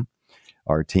team.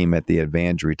 Our team at the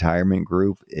Advantage Retirement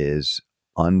Group is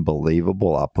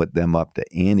unbelievable. I'll put them up to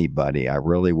anybody. I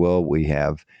really will. We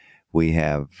have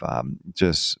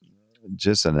just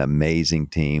an amazing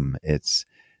team. It's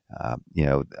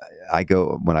I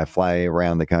go when I fly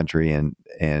around the country and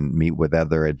meet with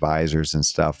other advisors and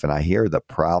stuff, and I hear the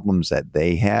problems that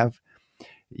they have,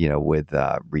 with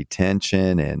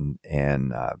retention and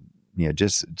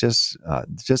just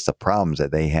the problems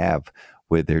that they have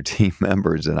with their team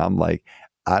members. And I'm like,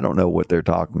 I don't know what they're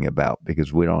talking about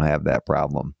because we don't have that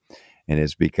problem. And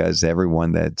it's because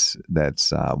everyone that's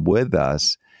with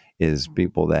us is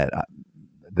people that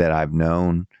I've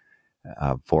known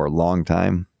for a long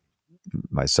time.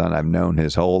 My son, I've known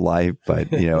his whole life,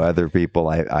 but other people,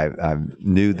 I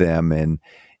knew them and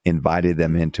invited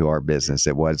them into our business.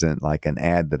 It wasn't like an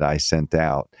ad that I sent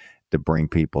out to bring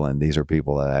people in. These are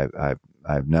people that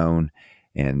I've known,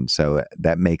 and so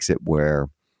that makes it where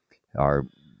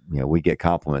we get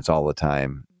compliments all the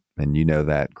time, and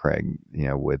that, Craig,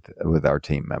 with our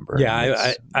team member.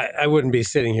 Yeah, I wouldn't be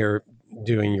sitting here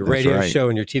doing your radio show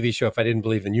and your TV show if I didn't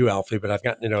believe in you, Alfie. But I've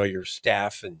gotten to know your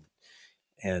staff and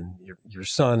your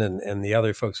son and the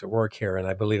other folks that work here, and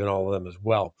I believe in all of them as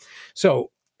well.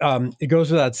 So it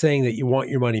goes without saying that you want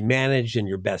your money managed in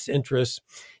your best interests.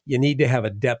 You need to have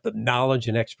a depth of knowledge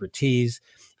and expertise.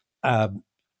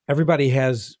 Everybody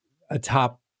has a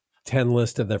top 10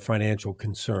 list of their financial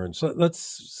concerns. So let's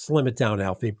slim it down,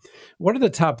 Alfie. What are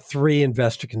the top 3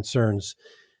 investor concerns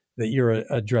that you're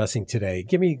addressing today?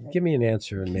 Give me an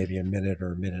answer in maybe a minute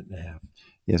or a minute and a half.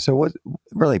 Yeah. So what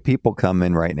really people come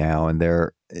in right now and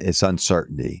it's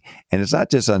uncertainty, and it's not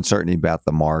just uncertainty about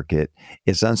the market.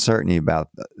 It's uncertainty about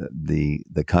the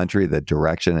country, the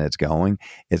direction it's going.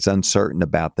 It's uncertain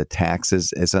about the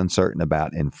taxes. It's uncertain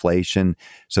about inflation.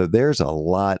 So there's a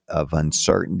lot of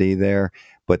uncertainty there.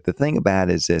 But the thing about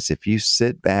it is this: if you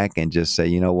sit back and just say,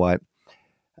 you know what,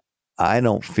 I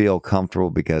don't feel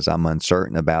comfortable because I'm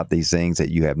uncertain about these things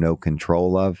that you have no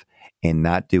control of, and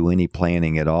not do any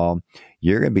planning at all,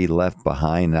 you're going to be left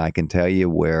behind. And I can tell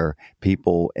you where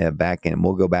people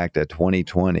we'll go back to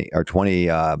 2020 or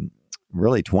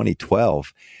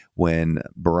 2012, when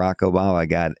Barack Obama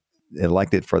got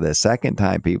elected for the second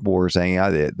time, people were saying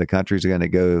the country's going to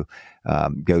go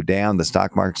down, the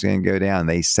stock market's going to go down.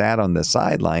 They sat on the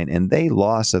sideline and they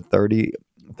lost a 30 to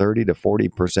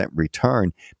 40%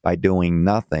 return by doing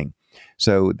nothing.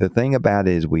 So the thing about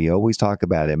it is we always talk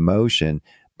about emotion,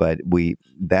 but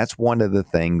that's one of the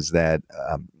things that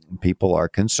people are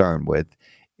concerned with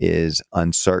is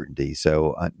uncertainty.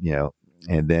 So,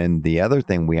 and then the other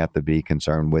thing we have to be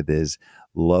concerned with is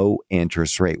low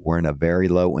interest rate. We're in a very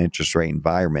low interest rate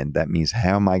environment. That means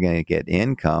how am I going to get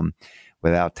income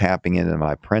without tapping into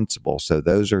my principal? So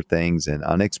those are things, and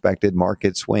unexpected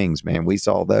market swings, man, we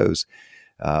saw those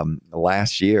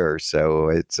last year. So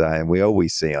it's, and we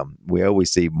always see them. We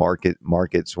always see market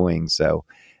swings. So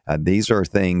these are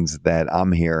things that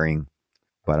I'm hearing,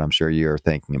 but I'm sure you're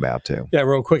thinking about too. Yeah,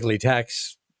 real quickly,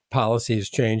 tax policy is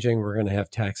changing. We're going to have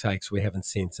tax hikes we haven't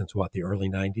seen since the early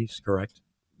 90s, correct?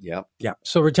 Yep. Yeah.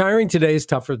 So retiring today is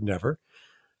tougher than ever.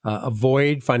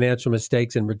 Avoid financial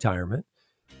mistakes in retirement.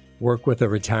 Work with a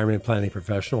retirement planning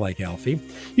professional like Alfie.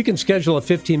 You can schedule a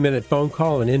 15-minute phone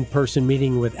call, an in-person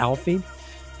meeting with Alfie.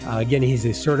 Again, he's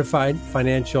a certified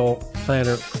financial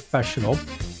planner professional.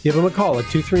 Give him a call at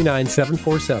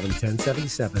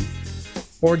 239-747-1077.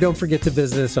 Or don't forget to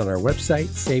visit us on our website,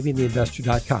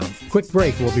 savingtheinvestor.com. Quick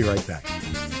break. We'll be right back.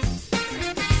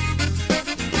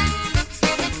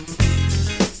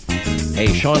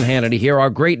 Hey, Sean Hannity here. Our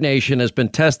great nation has been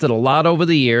tested a lot over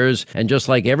the years, and just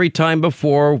like every time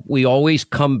before, we always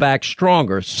come back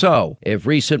stronger. So, if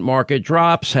recent market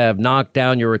drops have knocked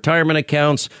down your retirement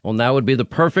accounts, well, now would be the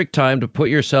perfect time to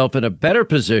put yourself in a better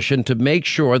position to make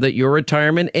sure that your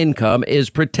retirement income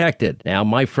is protected. Now,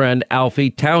 my friend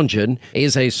Alfie Townsend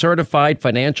is a certified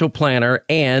financial planner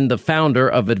and the founder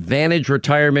of Advantage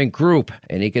Retirement Group,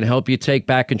 and he can help you take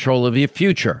back control of your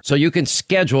future. So you can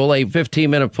schedule a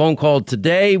 15-minute phone call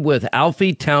today with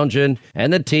Alfie Townsend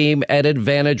and the team at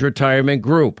Advantage Retirement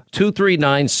Group.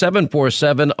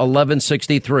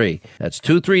 239-747-1163. That's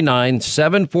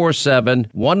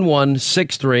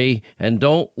 239-747-1163. And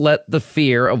don't let the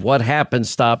fear of what happened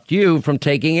stop you from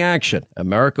taking action.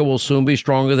 America will soon be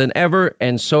stronger than ever,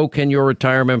 and so can your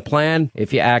retirement plan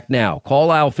if you act now.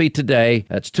 Call Alfie today.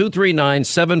 That's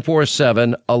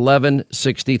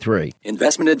 239-747-1163.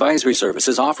 Investment advisory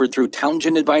services offered through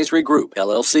Townsend Advisory Group,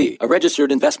 LLC, a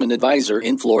registered investment advisor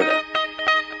in Florida.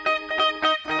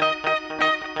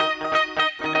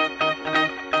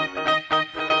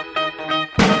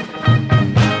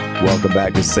 Welcome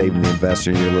back to Saving the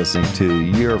Investor. You're listening to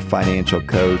your financial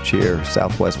coach here,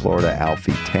 Southwest Florida,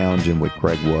 Alfie Townsend with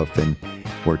Craig Wolf, and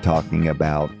we're talking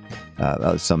about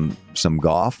some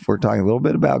golf. We're talking a little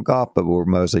bit about golf, but we're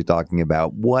mostly talking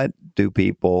about what do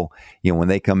people, when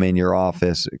they come in your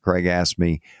office. Craig asked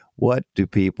me, what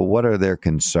are their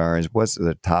concerns? What's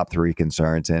the top three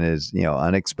concerns? And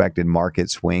unexpected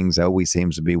market swings always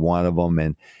seems to be one of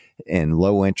them, and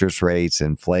low interest rates,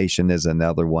 inflation is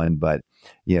another one. But,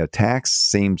 tax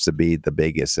seems to be the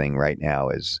biggest thing right now,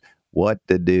 is what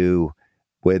to do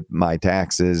with my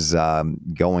taxes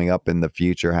going up in the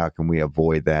future. How can we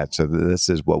avoid that? So this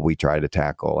is what we try to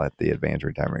tackle at the Advantage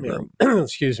Retirement Group.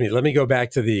 Excuse me. Let me go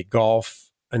back to the golf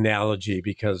analogy,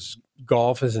 because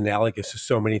golf is analogous to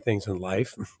so many things in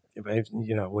life.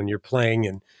 When you're playing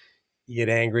and you get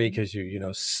angry because you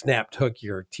snapped hook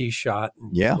your tee shot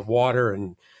in the water,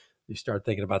 and you start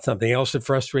thinking about something else that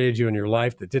frustrated you in your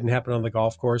life that didn't happen on the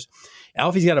golf course.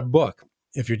 Alfie's got a book.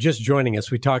 If you're just joining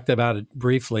us, we talked about it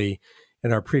briefly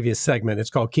in our previous segment. It's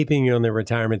called Keeping You on the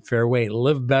Retirement Fairway,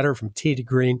 Live Better from Tee to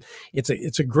Green. It's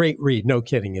a great read. No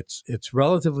kidding. It's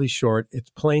relatively short.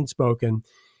 It's plain spoken.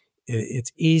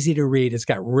 It's easy to read. It's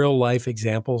got real life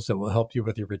examples that will help you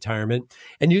with your retirement.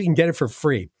 And you can get it for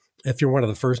free if you're one of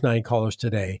the first 9 callers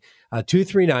today.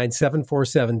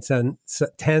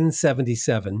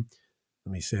 239-747-1077.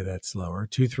 Let me say that slower.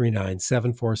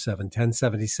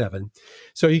 239-747-1077.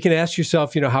 So you can ask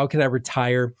yourself, how can I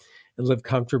retire and live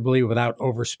comfortably without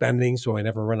overspending so I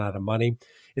never run out of money?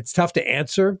 It's tough to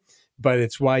answer, but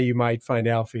it's why you might find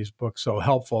Alfie's book so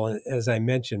helpful. And as I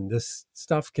mentioned, this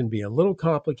stuff can be a little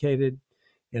complicated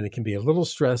and it can be a little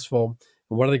stressful.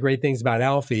 And one of the great things about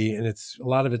Alfie, and a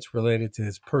lot of it's related to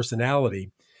his personality,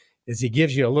 is he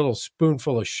gives you a little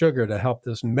spoonful of sugar to help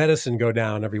this medicine go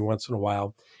down every once in a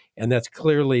while. And that's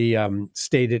clearly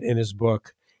stated in his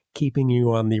book, Keeping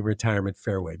You on the Retirement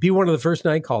Fairway. Be one of the first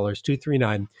 9 callers,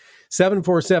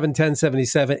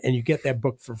 239-747-1077, and you get that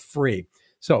book for free.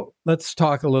 So let's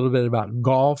talk a little bit about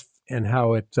golf and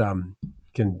how it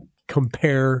can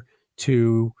compare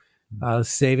to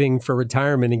saving for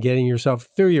retirement and getting yourself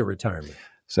through your retirement.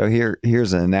 So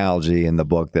here's an analogy in the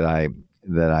book that I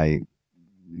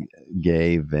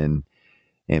gave, and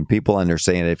and people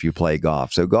understand it if you play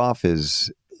golf. So golf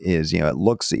is it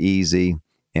looks easy,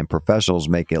 and professionals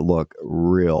make it look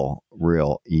real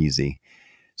easy.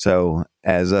 So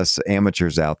as us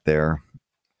amateurs out there,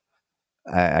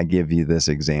 I give you this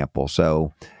example.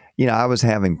 So, I was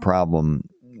having problem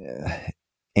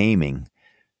aiming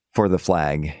for the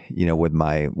flag, with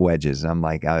my wedges. I'm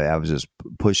like, I was just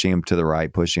pushing them to the right,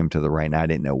 and I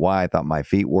didn't know why. I thought my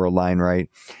feet were aligned right.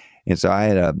 And so I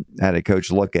had a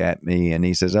coach look at me, and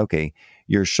he says, okay,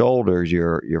 your shoulders,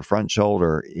 your front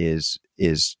shoulder is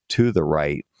to the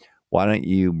right. Why don't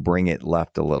you bring it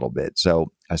left a little bit?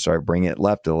 So I started bringing it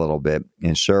left a little bit,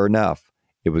 and sure enough,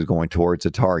 it was going towards a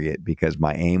target because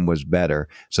my aim was better.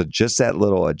 So just that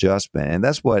little adjustment, and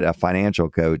that's what a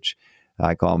financial coach,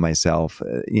 I call myself,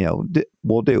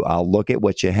 will do. I'll look at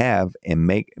what you have and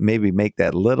maybe make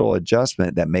that little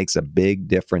adjustment that makes a big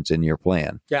difference in your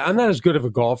plan. Yeah, I'm not as good of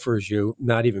a golfer as you,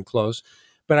 not even close.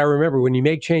 But I remember when you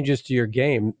make changes to your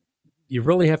game, you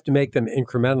really have to make them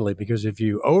incrementally, because if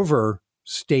you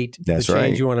overstate the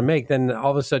change you want to make, then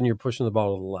all of a sudden you're pushing the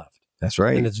ball to the left. That's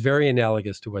right. And it's very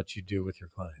analogous to what you do with your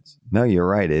clients. No, you're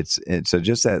right. It's so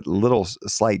just that little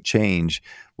slight change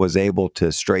was able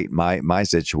to straighten my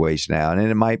situation out. And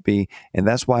it might be, and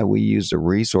that's why we use the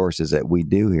resources that we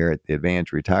do here at the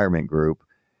Advantage Retirement Group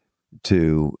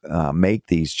to make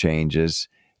these changes.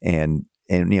 And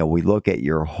we look at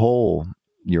your whole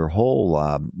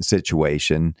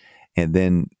situation, and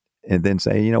then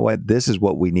say, you know what, this is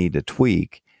what we need to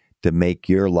tweak to make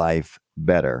your life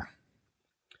better.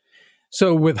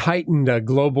 So with heightened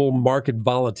global market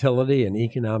volatility and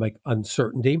economic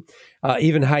uncertainty,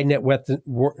 even high net worth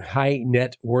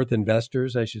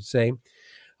investors, I should say,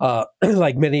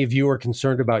 like many of you, are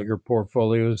concerned about your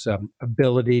portfolio's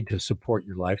ability to support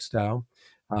your lifestyle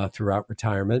throughout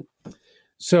retirement.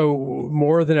 So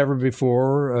more than ever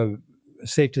before,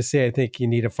 safe to say, I think you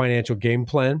need a financial game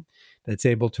plan that's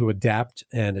able to adapt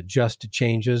and adjust to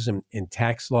changes in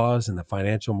tax laws and the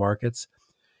financial markets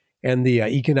and the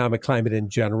economic climate in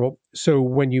general. So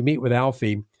when you meet with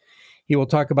Alfie, he will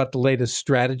talk about the latest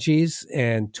strategies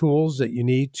and tools that you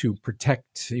need to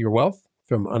protect your wealth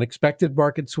from unexpected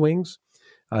market swings,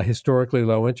 historically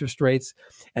low interest rates,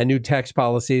 and new tax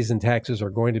policies, and taxes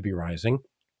are going to be rising.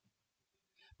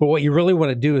 But what you really want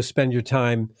to do is spend your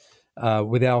time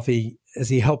with Alfie as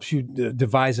he helps you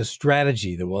devise a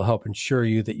strategy that will help ensure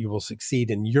you that you will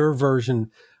succeed in your version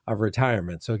of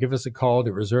retirement. So give us a call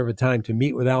to reserve a time to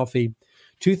meet with Alfie,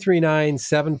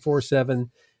 239-747-1077,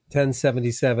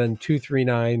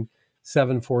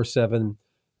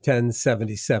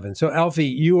 239-747-1077. So Alfie,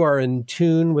 you are in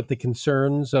tune with the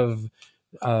concerns of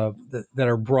that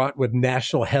are brought with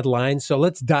national headlines. So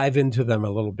let's dive into them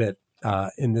a little bit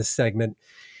in this segment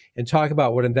and talk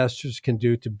about what investors can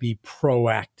do to be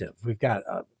proactive. We've got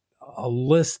a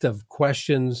list of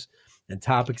questions and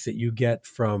topics that you get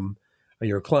from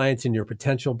your clients and your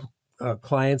potential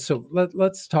clients. So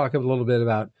let's talk a little bit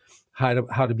about how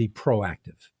to be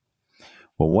proactive.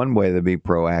 Well, one way to be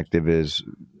proactive is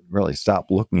really stop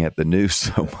looking at the news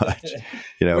so much.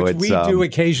 Which we do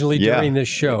occasionally during this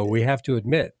show, we have to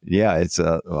admit. Yeah, it's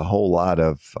a whole lot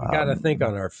of... we got to think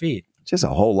on our feet. Just a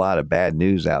whole lot of bad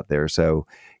news out there. So,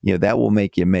 that will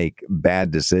make you make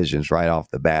bad decisions right off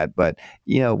the bat. But,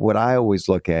 what I always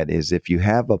look at is if you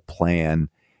have a plan,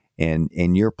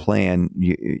 and your plan,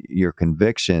 your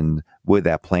conviction with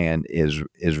that plan is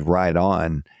right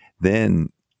on, then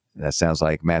that sounds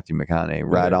like Matthew McConaughey,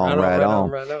 right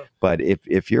on. But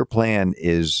if your plan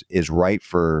is right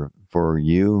for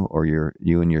you or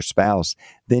you and your spouse,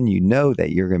 then you know that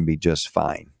you're going to be just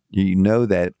fine. You know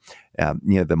that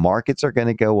the markets are going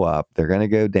to go up, they're going to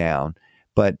go down.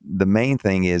 But the main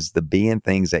thing is the being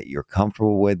things that you're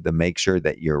comfortable with, to make sure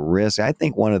that your risk. I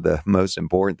think one of the most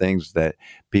important things that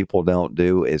people don't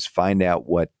do is find out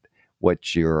what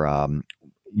your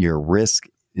risk,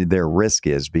 their risk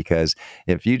is. Because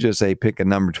if you just say pick a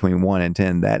number between 1 and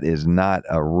 10, that is not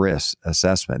a risk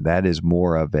assessment. That is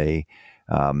more of a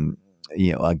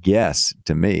guess.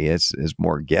 To me, it's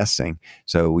more guessing.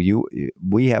 So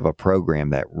we have a program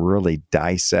that really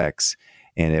dissects.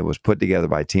 And it was put together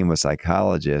by a team of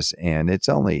psychologists, and it's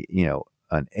only,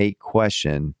 an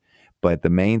 8-question, but the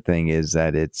main thing is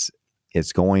that it's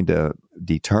going to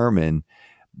determine,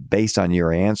 based on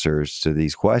your answers to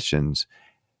these questions,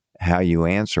 how you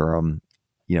answer them,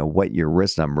 what your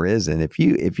risk number is. And if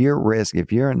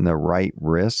you're in the right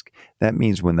risk, that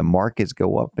means when the markets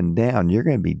go up and down, you're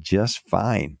going to be just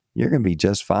fine. You're going to be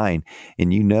just fine.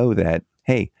 And you know that,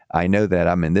 hey, I know that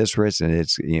I'm in this risk, and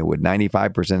it's, with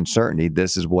 95% certainty,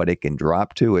 this is what it can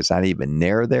drop to. It's not even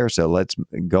near there. So let's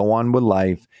go on with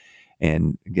life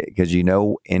And because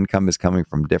income is coming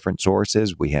from different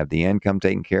sources, we have the income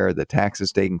taken care of, the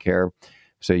taxes taken care of,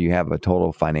 so you have a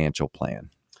total financial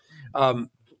plan.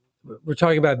 We're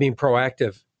talking about being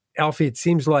proactive. Alfie, it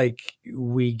seems like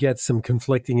we get some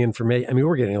conflicting information. I mean,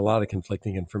 we're getting a lot of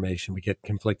conflicting information. We get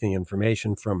conflicting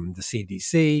information from the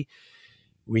CDC.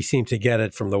 We seem to get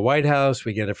it from the White House.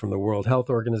 We get it from the World Health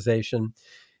Organization.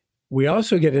 We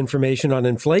also get information on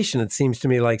inflation. It seems to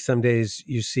me like some days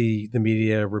you see the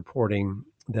media reporting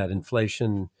that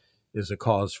inflation is a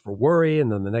cause for worry,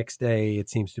 and then the next day it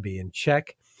seems to be in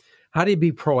check. How do you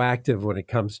be proactive when it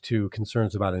comes to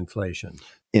concerns about inflation?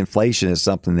 Inflation is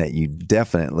something that you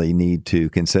definitely need to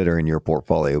consider in your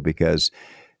portfolio because,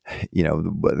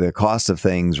 the cost of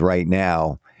things right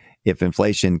now, if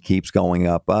inflation keeps going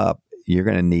up, you're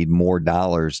going to need more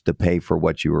dollars to pay for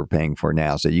what you were paying for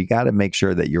now. So you got to make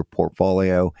sure that your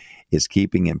portfolio is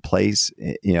keeping in place,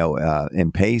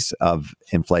 in pace of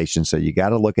inflation. So you got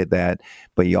to look at that,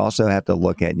 but you also have to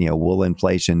look at, will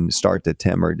inflation start to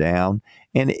temper down?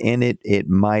 And it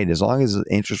might, as long as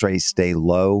interest rates stay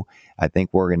low, I think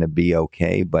we're going to be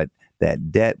okay. But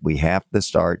that debt, we have to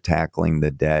start tackling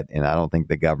the debt. And I don't think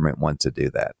the government wants to do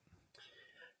that.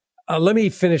 Let me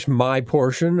finish my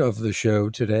portion of the show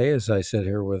today, as I sit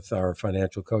here with our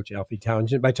financial coach, Alfie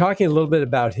Townsend, by talking a little bit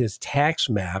about his tax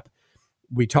map.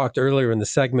 We talked earlier in the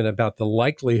segment about the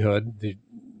likelihood, the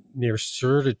near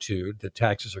certitude that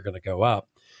taxes are going to go up,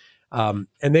 and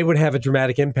they would have a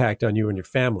dramatic impact on you and your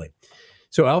family.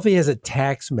 So Alfie has a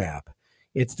tax map.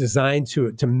 It's designed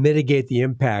to mitigate the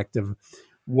impact of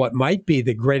what might be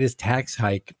the greatest tax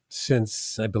hike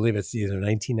since, I believe it's either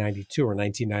 1992 or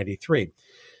 1993.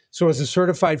 So as a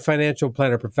certified financial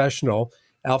planner professional,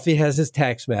 Alfie has his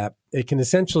tax map. It can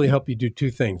essentially help you do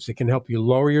two things. It can help you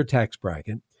lower your tax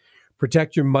bracket,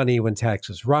 protect your money when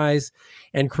taxes rise,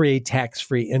 and create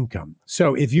tax-free income.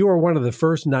 So if you are one of the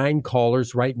first 9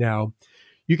 callers right now,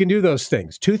 you can do those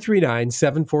things.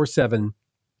 239-747-1077.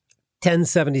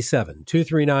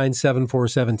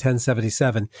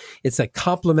 239-747-1077. It's a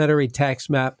complimentary tax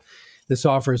map. This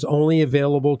offer is only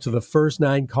available to the first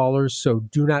 9 callers, so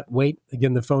do not wait.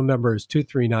 Again, the phone number is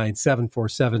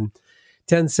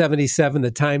 239-747-1077.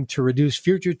 The time to reduce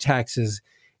future taxes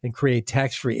and create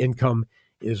tax-free income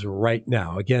is right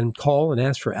now. Again, call and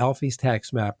ask for Alfie's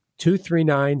tax map,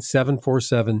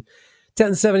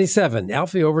 239-747-1077.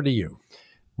 Alfie, over to you.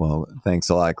 Well, thanks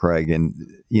a lot, Craig. And,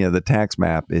 the tax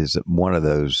map is one of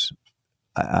those,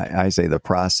 I say the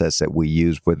process that we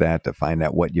use with that to find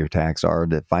out what your taxes are,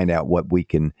 to find out what we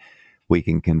can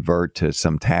convert to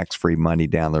some tax-free money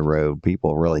down the road.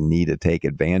 People really need to take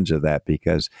advantage of that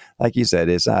because, like you said,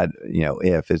 it's not,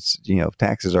 if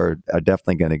taxes are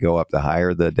definitely going to go up. The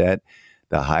higher the debt,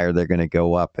 the higher they're going to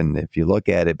go up. And if you look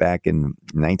at it back in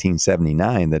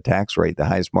 1979, the tax rate, the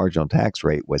highest marginal tax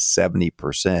rate was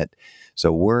 70%.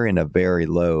 So we're in a very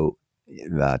low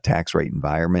tax rate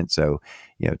environment. So,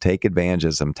 take advantage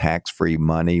of some tax-free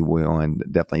money. We want to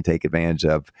definitely take advantage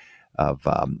of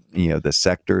the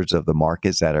sectors of the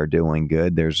markets that are doing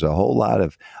good. There's a whole lot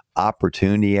of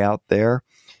opportunity out there,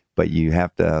 but you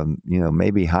have to,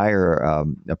 maybe hire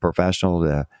a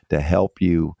professional to help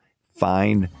you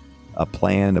find a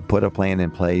plan, to put a plan in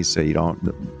place so you don't,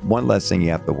 one less thing you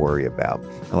have to worry about.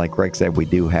 And like Greg said, we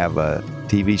do have a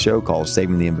TV show called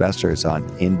Saving the Investor. It's on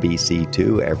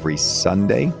NBC2 every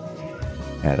Sunday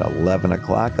at 11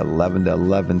 o'clock, 11 to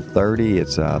 11:30.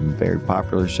 It's a very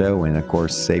popular show. And of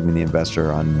course, Saving the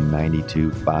Investor on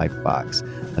 92.5 Fox.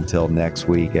 Until next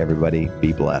week, everybody,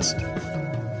 be blessed.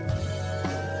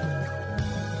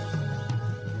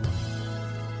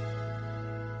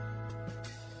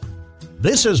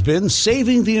 This has been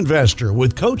Saving the Investor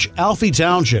with Coach Alfie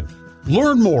Townsend.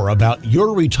 Learn more about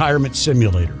your retirement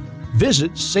simulator.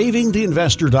 Visit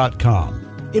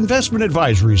savingtheinvestor.com. Investment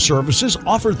advisory services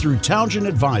offered through Townsend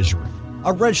Advisory,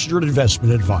 a registered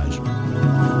investment advisor.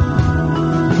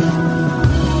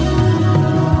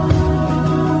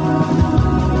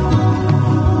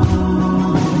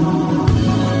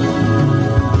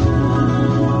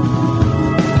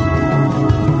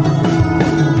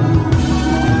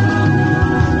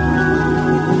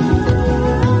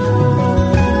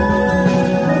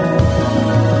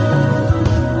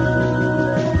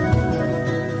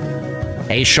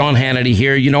 Hey, Sean Hannity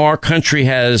here. You know, our country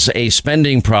has a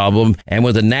spending problem, and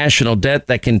with a national debt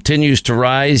that continues to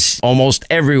rise, almost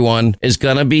everyone is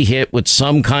going to be hit with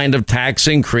some kind of tax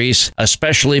increase,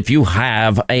 especially if you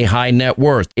have a high net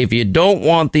worth. If you don't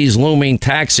want these looming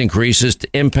tax increases to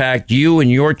impact you and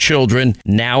your children,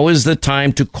 now is the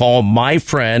time to call my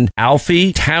friend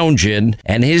Alfie Townsend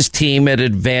and his team at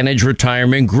Advantage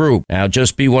Retirement Group. Now,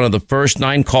 just be one of the first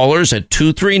 9 callers at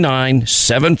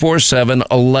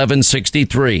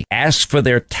 239-747-1163. Ask for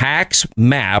their tax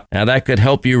map. Now, that could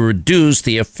help you reduce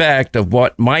the effect of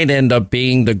what might end up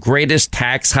being the greatest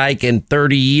tax hike in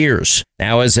 30 years.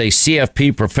 Now, as a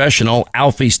CFP professional,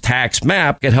 Alfie's tax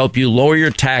map can help you lower your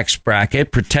tax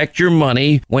bracket, protect your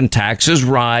money when taxes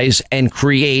rise, and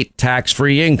create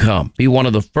tax-free income. Be one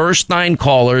of the first 9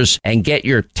 callers and get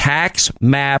your tax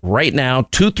map right now,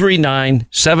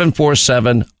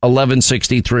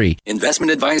 239-747-1163.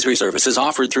 Investment advisory services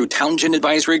offered through Townsend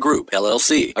Advisory Group,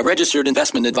 LLC, a registered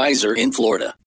investment advisor in Florida.